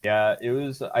 Yeah, it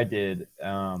was. I did.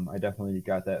 I definitely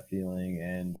got that feeling,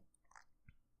 and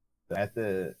I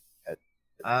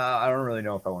don't really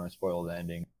know if I want to spoil the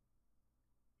ending,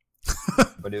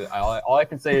 but all I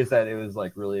can say is that it was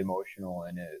like really emotional,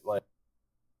 and it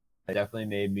definitely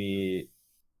made me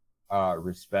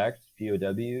respect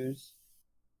POWs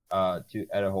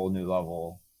at a whole new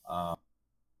level.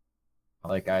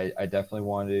 Like, I definitely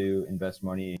wanted to invest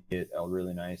money and get a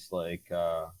really nice like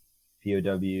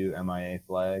POW MIA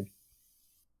flag.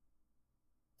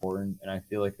 And I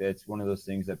feel like that's one of those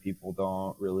things that people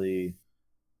don't really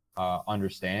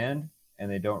understand,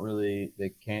 and they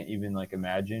can't even like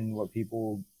imagine what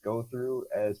people go through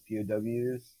as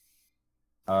POWs,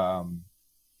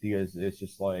 because it's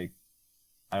just like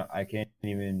I can't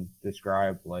even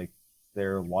describe like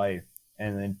their life,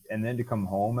 and then to come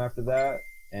home after that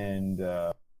and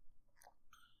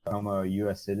become a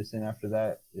U.S. citizen after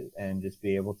that, and just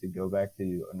be able to go back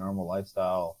to a normal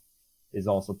lifestyle is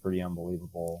also pretty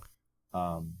unbelievable.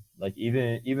 Like,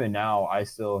 even now, I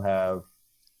still have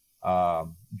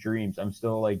dreams. I'm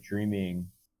still like dreaming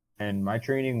and my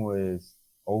training was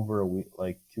over a week,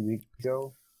 like 2 weeks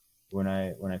ago, when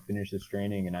I finished this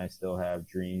training, and I still have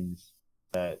dreams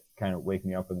that kind of wake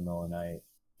me up in the middle of the night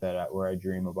where I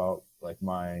dream about like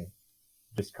my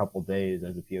just couple days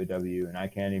as a POW, and I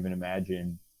can't even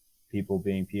imagine people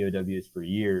being POWs for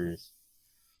years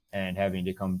and having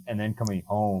to coming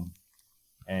home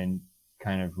and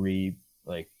kind of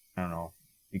I don't know,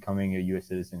 becoming a U.S.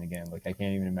 citizen again. Like, I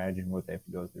can't even imagine what they have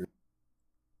to go through.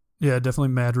 Yeah, definitely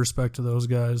mad respect to those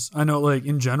guys. I know, like,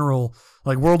 in general,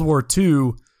 like World War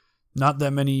II, not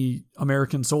that many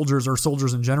American soldiers or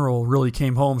soldiers in general really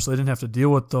came home, so they didn't have to deal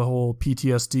with the whole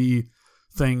PTSD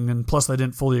thing, and plus they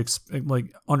didn't fully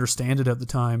understand it at the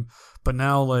time. But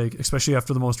now, like, especially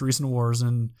after the most recent wars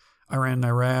in Iran and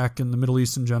Iraq and the Middle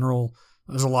East in general,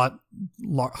 there's a lot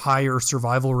higher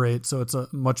survival rate, so it's a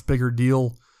much bigger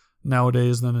deal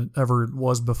nowadays than it ever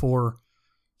was before.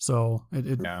 So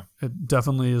it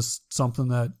definitely is something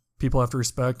that people have to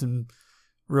respect, and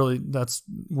really that's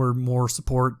where more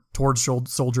support towards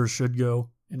soldiers should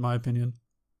go, in my opinion.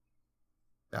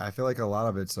 Yeah, I feel like a lot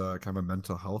of it's kind of a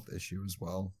mental health issue as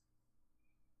well.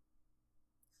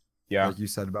 Yeah. Like you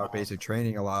said about basic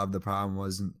training, a lot of the problem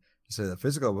wasn't say the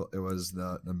physical, it was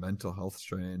the mental health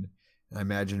strain. And I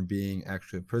imagine being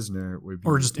actually a prisoner would be,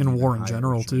 or just in war in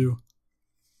general too.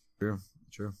 True.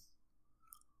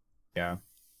 Yeah.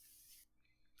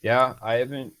 Yeah, I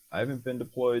haven't been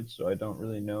deployed, so I don't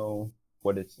really know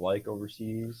what it's like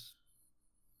overseas.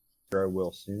 Sure, I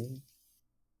will soon.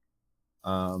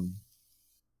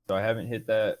 So I haven't hit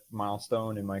that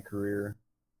milestone in my career,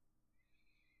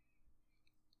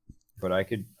 but I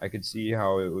could see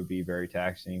how it would be very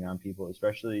taxing on people,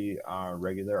 especially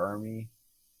regular Army.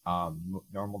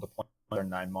 Normal deployment are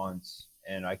 9 months,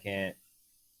 and I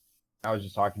was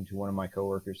just talking to one of my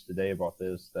coworkers today about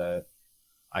this, that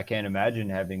I can't imagine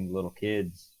having little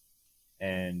kids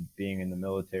and being in the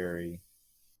military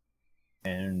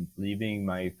and leaving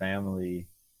my family,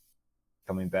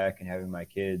 coming back and having my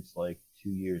kids like 2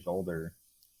 years older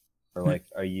or like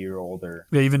a year older.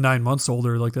 Yeah, even 9 months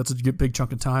older. Like, that's a big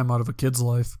chunk of time out of a kid's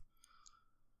life.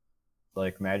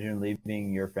 Like, imagine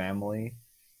leaving your family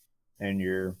and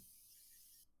your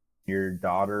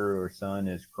daughter or son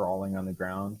is crawling on the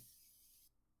ground.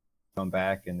 Come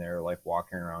back and they're like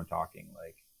walking around talking.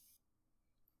 Like,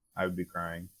 I would be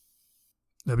crying.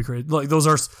 That'd be great. Like, those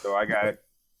are. So I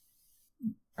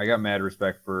got mad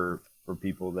respect for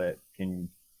people that can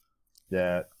do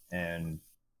that, and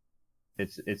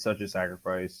it's such a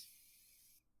sacrifice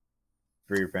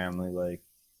for your family. Like,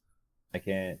 I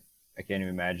can't even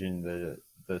imagine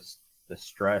the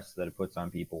stress that it puts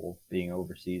on people being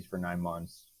overseas for 9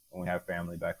 months when we have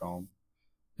family back home.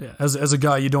 Yeah, as a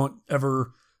guy, you don't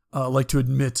ever like to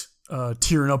admit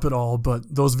tearing up at all, but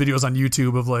those videos on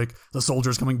YouTube of like the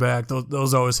soldiers coming back,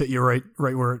 those always hit you right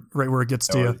where it gets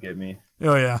to you. Get me.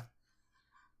 Oh yeah.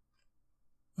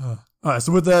 All right,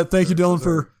 so with that, thank you, Dylan,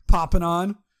 for popping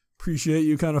on. Appreciate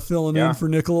you kind of filling in for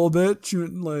Nick a little bit,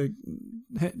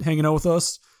 hanging out with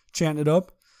us, chatting it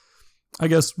up. I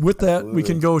guess with that, Absolutely. We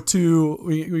can go to,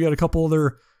 we got a couple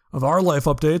other of our life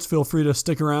updates. Feel free to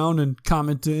stick around and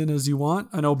comment in as you want.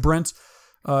 I know, Brent,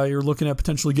 you're looking at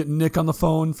potentially getting Nick on the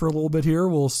phone for a little bit here.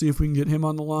 We'll see if we can get him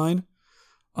on the line.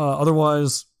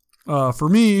 Otherwise, for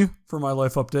me, for my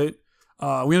life update,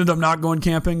 we ended up not going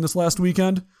camping this last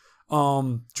weekend.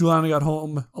 Juliana got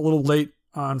home a little late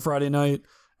on Friday night,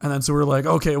 and then so we were like,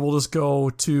 okay, we'll just go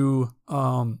to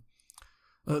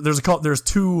there's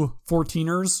two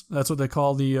 14ers. That's what they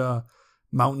call the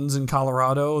mountains in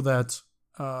Colorado that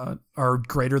are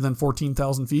greater than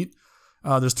 14,000 feet.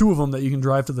 There's two of them that you can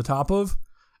drive to the top of,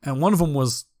 and one of them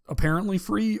was apparently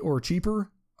free or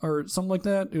cheaper or something like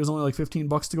that. It was only like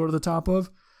 $15 to go to the top of.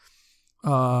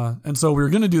 And so we were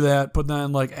going to do that, but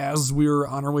then like as we were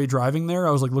on our way driving there,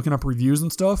 I was like looking up reviews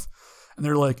and stuff, and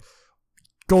they're like,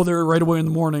 go there right away in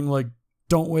the morning, like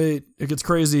don't wait, it gets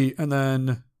crazy. And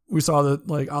then we saw that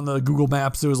like on the Google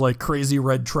Maps, it was like crazy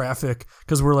red traffic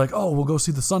because we're like, oh, we'll go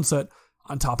see the sunset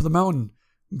on top of the mountain.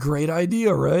 Great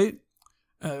idea, right?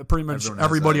 Pretty much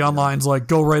everybody online's like,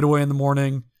 go right away in the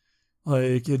morning.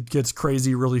 Like, it gets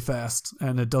crazy really fast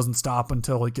and it doesn't stop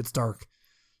until it gets dark.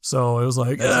 So it was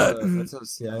like, that's a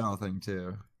Seattle thing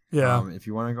too. Yeah. If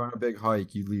you want to go on a big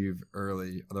hike, you leave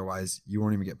early. Otherwise, you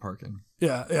won't even get parking.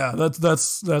 Yeah.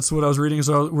 That's what I was reading.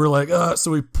 So we're like,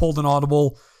 so we pulled an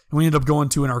audible and we ended up going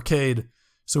to an arcade.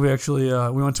 So we actually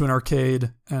we went to an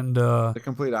arcade and the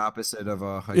complete opposite of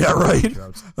a hike. Yeah, right.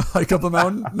 Hike up the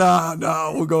mountain.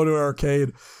 No, we'll go to an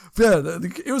arcade. But yeah,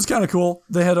 it was kind of cool.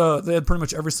 They had pretty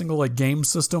much every single like game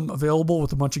system available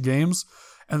with a bunch of games,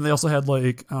 and they also had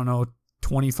like, I don't know,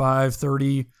 25,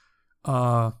 30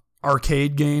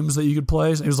 arcade games that you could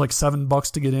play. It was like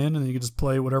 $7 to get in, and then you could just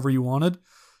play whatever you wanted.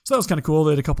 So that was kind of cool.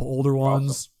 They had a couple older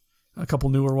ones, a couple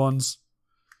newer ones.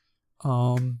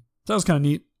 That was kind of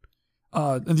neat.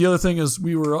 And the other thing is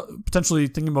we were potentially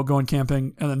thinking about going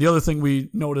camping. And then the other thing we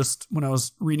noticed when I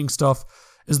was reading stuff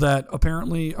is that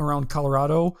apparently around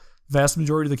Colorado, vast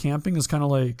majority of the camping is kind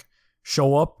of like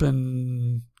show up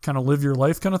and kind of live your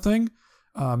life kind of thing.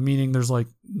 Meaning there's like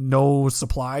no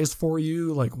supplies for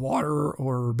you, like water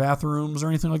or bathrooms or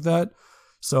anything like that.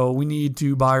 So we need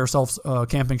to buy ourselves a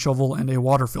camping shovel and a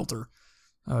water filter.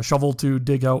 A shovel to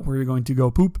dig out where you're going to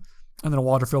go poop, and then a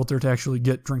water filter to actually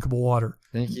get drinkable water.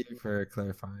 Thank you for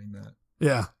clarifying that.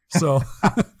 Yeah. So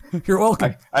you're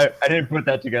welcome. I didn't put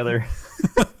that together.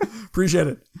 Appreciate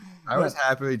it. I was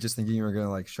happily just thinking you were going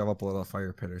to like shove up a little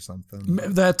fire pit or something.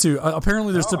 That too.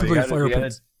 Apparently there's typically fire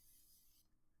pits.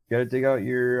 You gotta dig out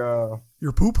your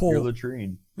poop hole. your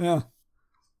latrine. Yeah.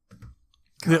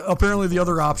 Apparently the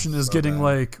other option is getting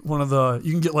like one of the,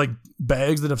 you can get like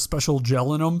bags that have special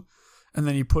gel in them, and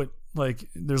then you put like,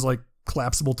 there's like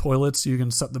collapsible toilets you can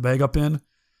set the bag up in,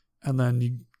 and then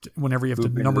you, whenever you have Poop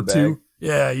to into number the two,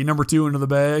 bag. you number two into the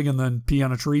bag and then pee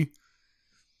on a tree,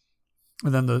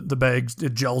 and then the bag,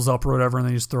 it gels up or whatever, and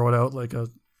then you just throw it out like a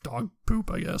dog poop,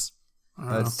 I guess. I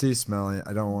don't know. It's too smelly.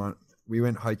 I don't want. We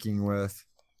went hiking with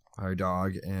our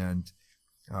dog, and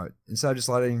instead of just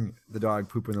letting the dog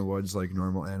poop in the woods like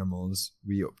normal animals,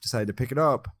 we decided to pick it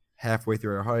up halfway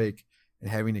through our hike and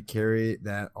having to carry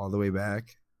that all the way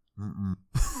back.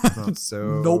 Not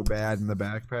so Nope. bad in the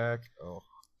backpack. Oh,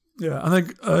 Yeah, I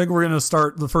think we're gonna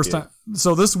start the first time.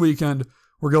 So this weekend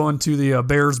we're going to the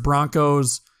Bears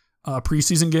Broncos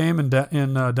preseason game in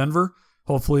Denver.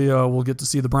 Hopefully we'll get to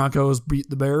see the Broncos beat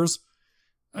the Bears.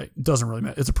 It doesn't really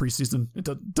matter. It's a preseason. It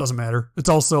doesn't matter. It's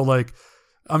also like,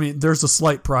 I mean, there's a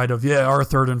slight pride of, yeah, our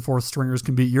third and fourth stringers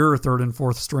can beat your third and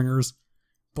fourth stringers,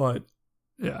 but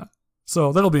yeah.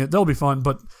 So that'll be fun.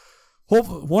 But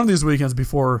one of these weekends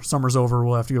before summer's over,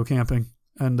 we'll have to go camping,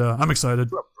 and I'm excited.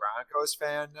 you're a Broncos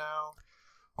fan now?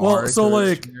 Well, Our so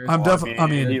like, Coach- I'm definitely. I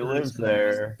he mean, lives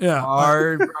there. yeah,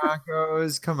 Our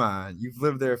Broncos. Come on, you've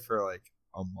lived there for like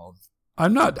a month.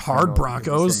 I'm not I hard don't know if you're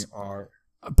Broncos, saying our-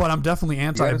 but I'm definitely You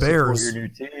gotta support anti-Bears. your new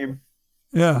team.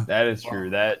 Yeah, That is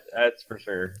true. That's for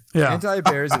sure. yeah.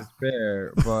 Anti-Bears is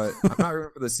fair, but I'm not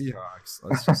rooting for the Seahawks.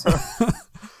 Let's just say.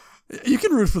 You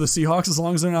can root for the Seahawks as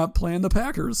long as they're not playing the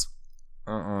Packers.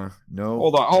 No.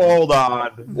 Hold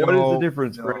on. What is No, the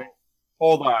difference, no. Frank?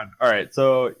 Hold on. All right.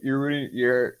 So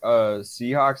you're a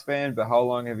Seahawks fan, but how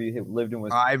long have you lived in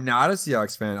Wisconsin? I'm not a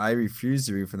Seahawks fan. I refuse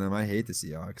to root for them. I hate the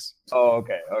Seahawks. Oh,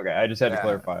 okay. I just had to Yeah.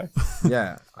 clarify.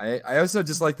 Yeah, I also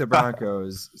dislike the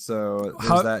Broncos, so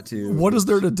there's that too. What is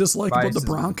there to dislike about the Biases.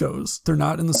 Broncos? They're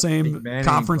not in the same Peyton Manning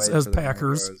conference played as for the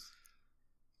Packers. Broncos.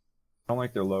 I don't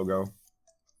like their logo.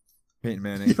 Peyton You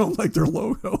Manning. don't like their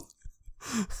logo.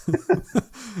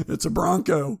 It's a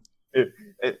Bronco.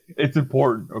 It's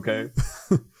important, okay?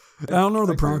 I don't know where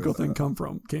the I agree Bronco with thing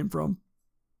that. came from.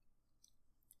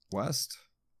 West.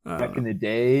 Back in the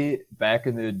day, back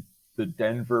in the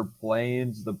Denver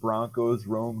Plains, the Broncos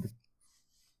roamed.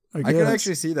 I can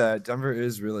actually see that. Denver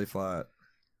is really flat.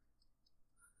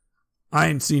 I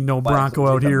ain't seen no flats, Bronco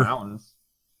like out the here. mountains.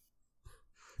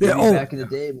 Yeah. Maybe Oh, back in the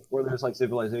day before there's like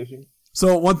civilization.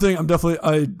 so one thing I'm definitely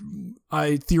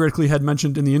I theoretically had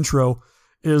mentioned in the intro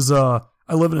is I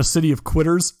live in a city of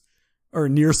quitters, or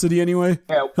near city anyway.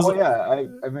 Yeah. Cause-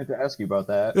 I meant to ask you about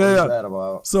that. Yeah, What yeah. is that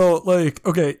about? So like,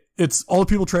 okay, it's all the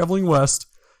people traveling west,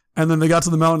 and then they got to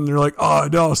the mountain and they're like, oh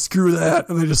no, screw that,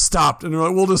 and they just stopped, and they're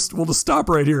like, we'll just stop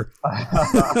right here.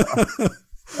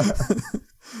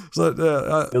 So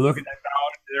They look at that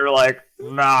mountain and they're like,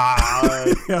 nah.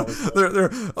 yeah,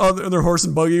 they're on their horse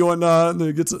and buggy and whatnot, and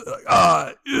they get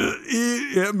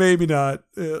yeah, maybe not.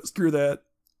 Yeah, screw that.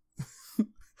 I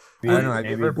don't know, I've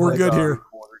Maybe never We're like, good here.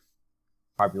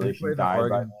 Population Played the died by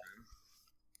Oregon-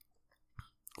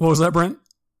 What was that, Brent?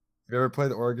 Have you ever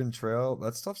played the Oregon Trail?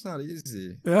 That stuff's not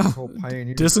easy. Yeah. This whole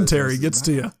pioneer Dysentery business gets is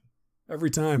to not- you every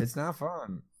time. It's not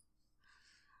fun.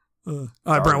 All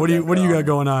right, Brent, what do you got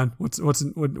going on? What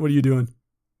are you doing?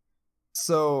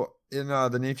 So in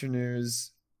the nature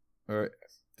news, or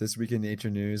this week in nature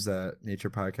news, that nature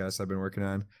podcast I've been working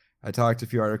on, I talked a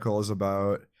few articles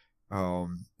about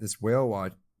this whale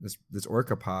watch, this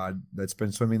orca pod that's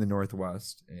been swimming the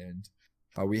Northwest, and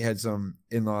we had some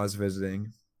in-laws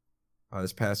visiting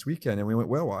this past weekend, and we went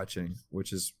whale watching,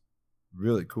 which is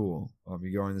really cool.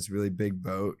 You go on this really big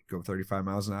boat, go 35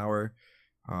 miles an hour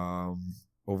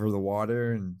over the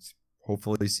water, and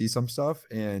hopefully see some stuff.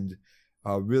 And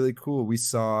really cool, we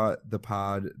saw the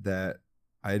pod that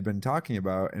I had been talking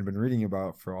about and been reading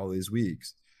about for all these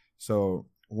weeks. So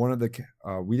one of the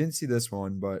we didn't see this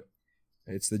one, but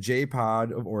it's the J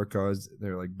pod of orcas.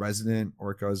 They're like resident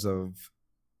orcas of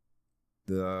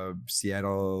the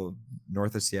Seattle,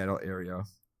 north of Seattle area,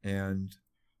 and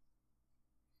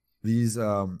these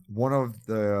one of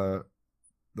the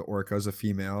orcas, a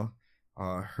female,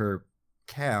 her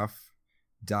calf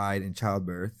died in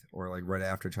childbirth or like right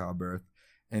after childbirth,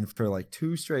 and for like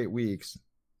 2 straight weeks,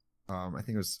 I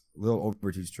think it was a little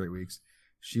over 2 straight weeks,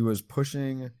 she was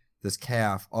pushing this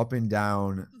calf up and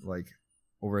down like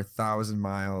over 1,000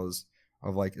 miles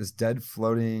of like this dead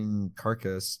floating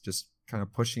carcass, just kind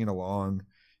of pushing it along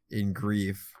in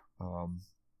grief.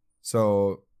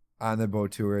 So on the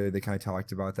boat tour, they kind of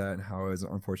talked about that and how it was an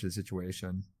unfortunate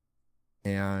situation.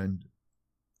 And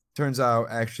turns out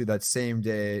actually that same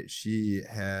day she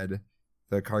had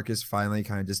the carcass finally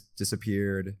kind of just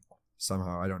disappeared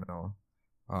somehow. I don't know.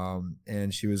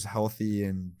 And she was healthy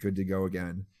and good to go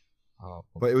again.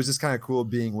 But it was just kind of cool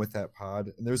being with that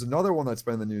pod. And there's another one that's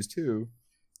been in the news too.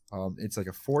 It's like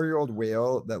a 4-year-old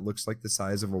whale that looks like the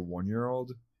size of a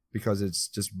 1-year-old because it's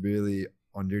just really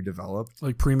underdeveloped.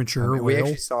 Like premature we whale?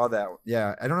 actually saw that.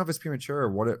 Yeah, I don't know if it's premature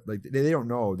or what. They don't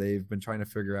know. They've been trying to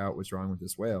figure out what's wrong with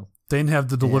this whale. They didn't have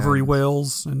the delivery And-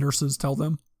 whales and nurses tell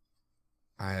them?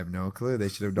 I have no clue. They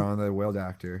should have done the whale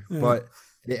doctor. Yeah. But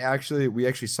we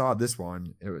actually saw this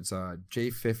one. It was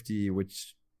J50,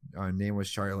 which name was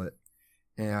Charlotte,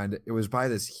 and it was by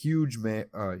this huge male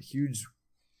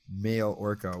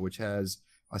orca, which has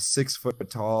a 6-foot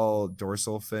tall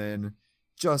dorsal fin,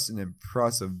 just an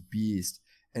impressive beast.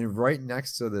 And right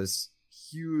next to this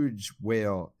huge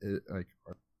whale, like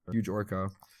a huge orca,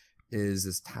 is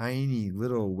this tiny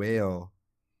little whale.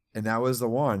 And that was the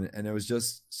one. And it was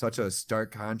just such a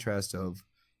stark contrast of,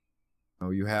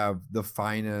 you have the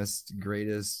finest,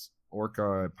 greatest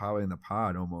orca probably in the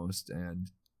pod almost.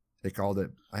 And they called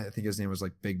it, I think his name was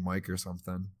like Big Mike or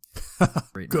something.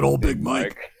 Good old Big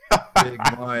Mike. Big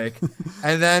Mike.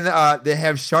 And then they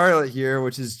have Charlotte here,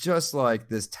 which is just like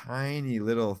this tiny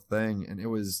little thing. And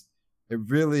it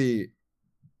really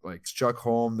like struck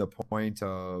home the point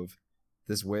of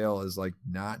this whale is like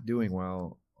not doing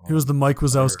well. He was the Mike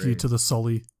Wazowski Right. to the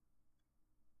Sully.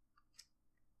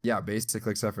 Yeah,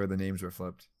 basically, except for the names were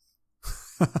flipped.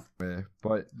 Yeah,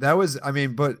 but that was,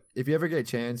 but if you ever get a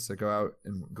chance to go out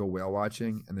and go whale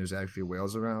watching and there's actually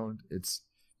whales around, it's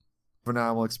a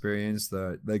phenomenal experience.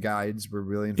 The guides were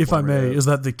really informative. If I may, is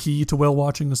that the key to whale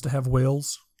watching, is to have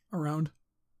whales around?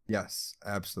 Yes,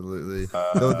 absolutely.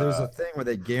 Though there's a thing where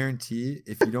they guarantee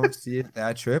if you don't see it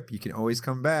that trip, you can always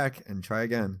come back and try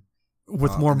again.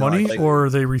 With more no, money, like- or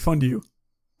they refund you?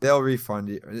 They'll refund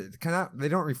you. They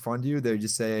don't refund you. They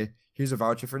just say, here's a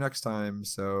voucher for next time.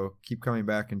 So keep coming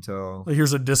back until. Like,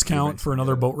 here's a discount for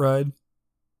another boat ride.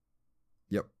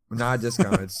 Yep. Not a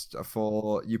discount. It's a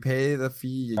full. You pay the fee.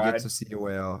 You get Right. to see a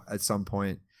whale at some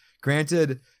point.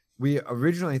 Granted, we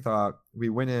originally thought we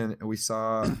went in and we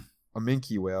saw a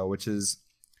minke whale, which is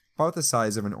about the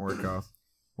size of an orca,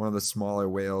 one of the smaller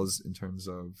whales in terms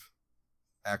of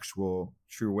actual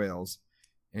true whales.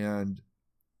 And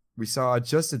we saw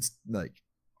just its like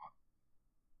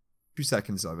 2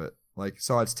 seconds of it, like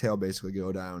saw its tail basically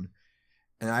go down.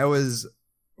 And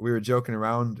we were joking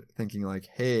around thinking like,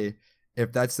 hey,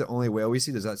 if that's the only whale we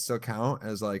see, does that still count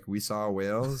as like we saw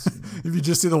whales? If you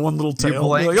just see the one little tail,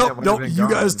 blink you're like, and oh, it nope, would've you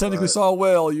been guys gone, technically but- saw a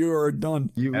whale. You are done.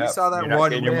 We Yep, saw that you're not one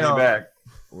getting your money whale. back.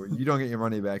 Or you don't get your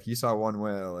money back. You saw one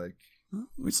whale, like.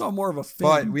 We saw more of a fin.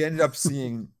 But we ended up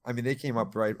seeing. They came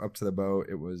up right up to the boat.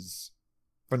 It was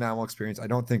a phenomenal experience. I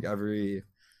don't think every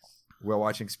whale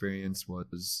watching experience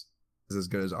was as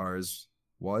good as ours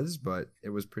was, but it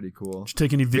was pretty cool. Did you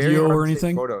take any Very video hard or to take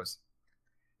anything? Photos.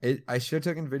 I should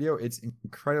have taken video. It's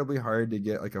incredibly hard to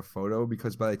get like a photo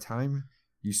because by the time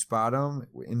you spot them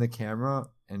in the camera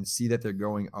and see that they're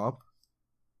going up,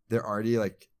 they're already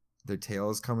like their tail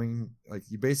is coming. Like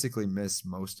you basically miss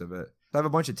most of it. I have a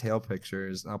bunch of tail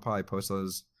pictures. I'll probably post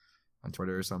those on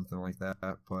Twitter or something like that.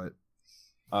 But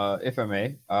If I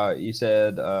may, you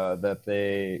said that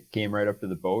they came right up to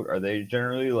the boat. Are they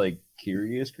generally like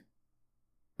curious,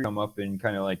 come up and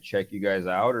kind of like check you guys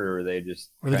out, or are they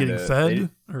just? Are they getting fed?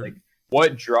 Or- like,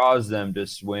 what draws them to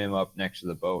swim up next to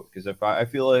the boat? Because if I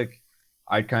feel like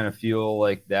I'd kind of feel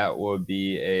like that would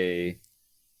be a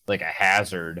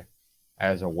hazard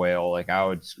as a whale. Like I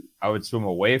would swim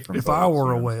away from. if boats, I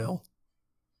were you a know? whale,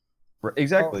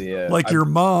 Exactly. Yeah. like your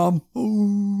mom.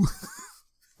 Ooh,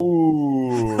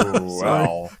 Ooh. Sorry.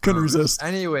 Well. couldn't resist.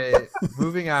 anyway,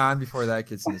 moving on before that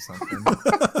gets into something.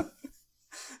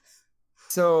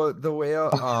 So the whale,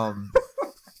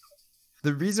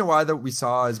 the reason why that we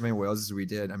saw as many whales as we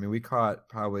did, we caught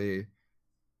probably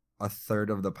a third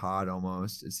of the pod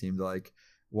almost. It seemed like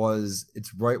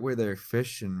it's right where their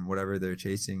fish and whatever they're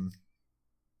chasing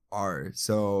are.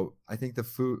 So I think the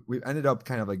food, we ended up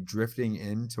kind of like drifting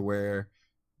into where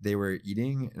they were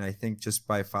eating, and I think just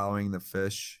by following the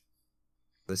fish,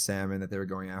 the salmon that they were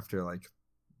going after, like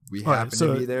we happened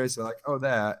to be there, so like, oh,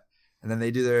 that, and then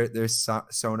they do their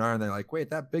sonar, and they're like,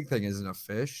 wait, that big thing isn't a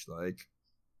fish, like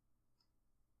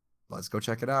let's go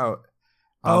check it out.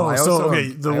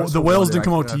 The whales didn't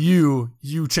come out to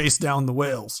you chased down the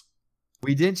whales.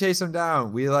 We didn't chase them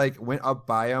down. We like went up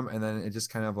by them, and then it just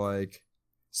kind of like,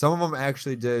 some of them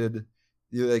actually did,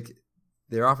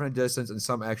 they're off in a distance, and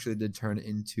some actually did turn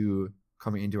into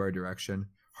coming into our direction.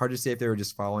 Hard to say if they were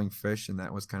just following fish, and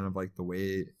that was kind of like the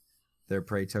way their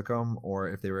prey took them, or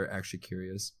if they were actually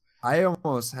curious. I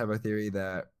almost have a theory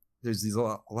that there's a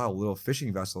lot of little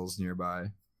fishing vessels nearby,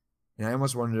 and I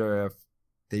almost wonder if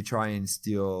they try and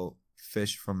steal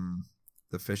fish from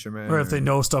the fishermen, or if they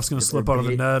know stuff's going to slip out of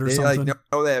the net or something. Like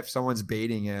know that if someone's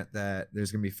baiting it, that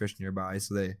there's going to be fish nearby,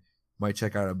 so they might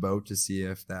check out a boat to see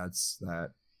if that's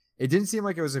that. It didn't seem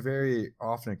like it was a very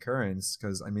often occurrence,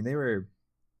 because I mean they were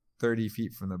 30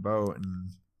 feet from the boat,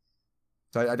 and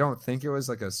so I don't think it was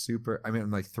like a super. I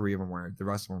mean, like 3 of them were. The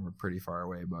rest of them were pretty far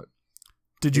away. But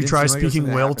did you try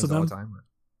speaking whale to them?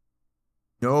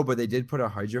 No, but they did put a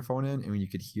hydrophone in, and you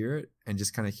could hear it, and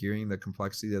just kind of hearing the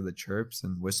complexity of the chirps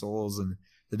and whistles and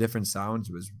the different sounds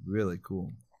was really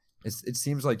cool. It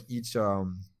seems like each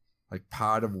like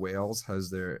pod of whales has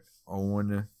their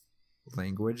own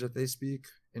language that they speak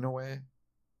in a way.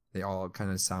 They all kind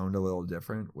of sound a little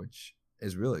different, which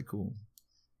is really cool.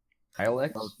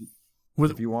 Dialect?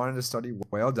 If you wanted to study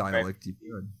whale dialect, you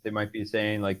could. They might be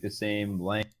saying like the same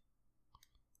language.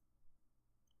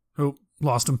 Oh,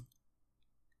 lost him.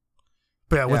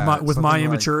 But yeah, with my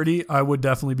immaturity, like, I would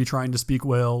definitely be trying to speak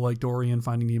whale like Dory in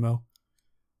Finding Nemo.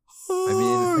 I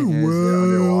mean, the thing is, they're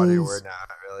underwater. We're not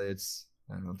really.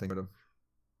 I don't think it would have.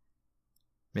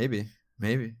 Maybe.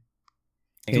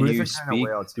 Can you speak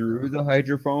through the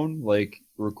hydrophone, like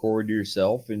record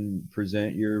yourself and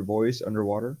present your voice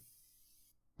underwater?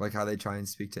 Like how they try and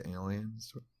speak to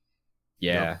aliens?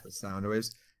 Yeah. The sound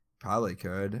waves? Probably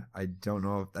could. I don't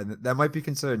know. That might be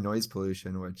considered noise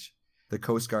pollution, which the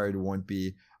Coast Guard won't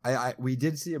be. We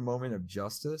did see a moment of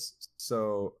justice.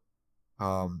 So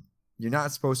you're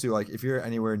not supposed to, like, if you're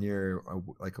anywhere near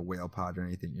a whale pod or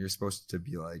anything, you're supposed to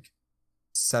be like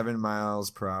 7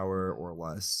 miles per hour or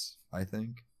less, I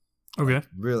think. Okay. Like,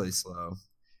 really slow.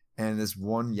 And this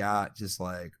one yacht just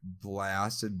like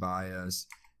blasted by us,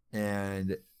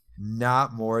 and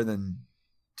not more than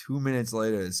 2 minutes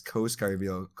later, this Coast Guard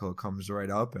vehicle comes right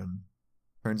up and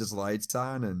turns its lights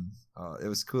on, and it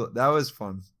was cool. That was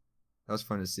fun. That was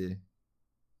fun to see.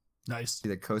 Nice. See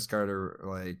the Coast Guard are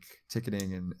like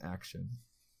ticketing in action.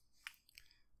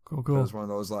 Cool. It was one of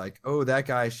those like, oh, that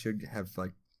guy should have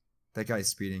like, that guy's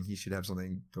speeding. He should have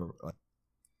something to like.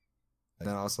 And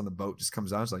then all of a sudden the boat just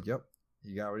comes down. It's like, yep,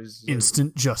 he got what he's.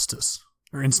 Instant justice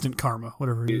or instant karma,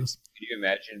 whatever it is. Can you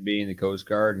imagine being the Coast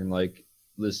Guard and like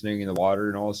listening in the water,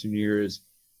 and all of a sudden you hear is,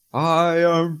 "Hi,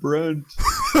 I'm Brent."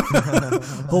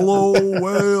 Hello,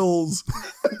 whales.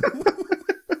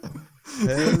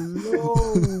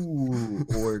 Hello,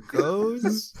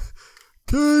 orcos.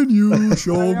 Can you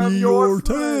show me your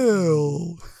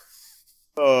tail?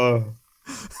 Like,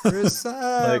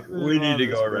 we need to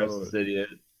go arrest this idiot.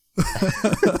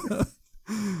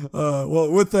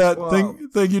 Well, with that,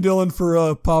 thank you, Dylan,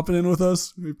 for popping in with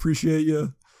us. We appreciate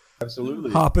you.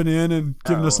 Absolutely. Hopping in and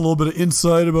giving us a little bit of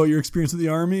insight about your experience at the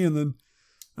Army, and then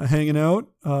hanging out.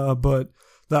 But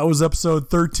that was episode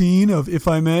 13 of If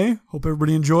I May. Hope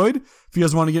everybody enjoyed. If you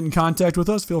guys want to get in contact with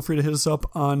us, feel free to hit us up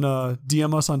on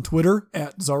DM us on Twitter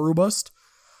 @Zarubust,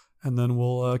 and then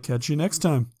we'll catch you next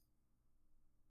time.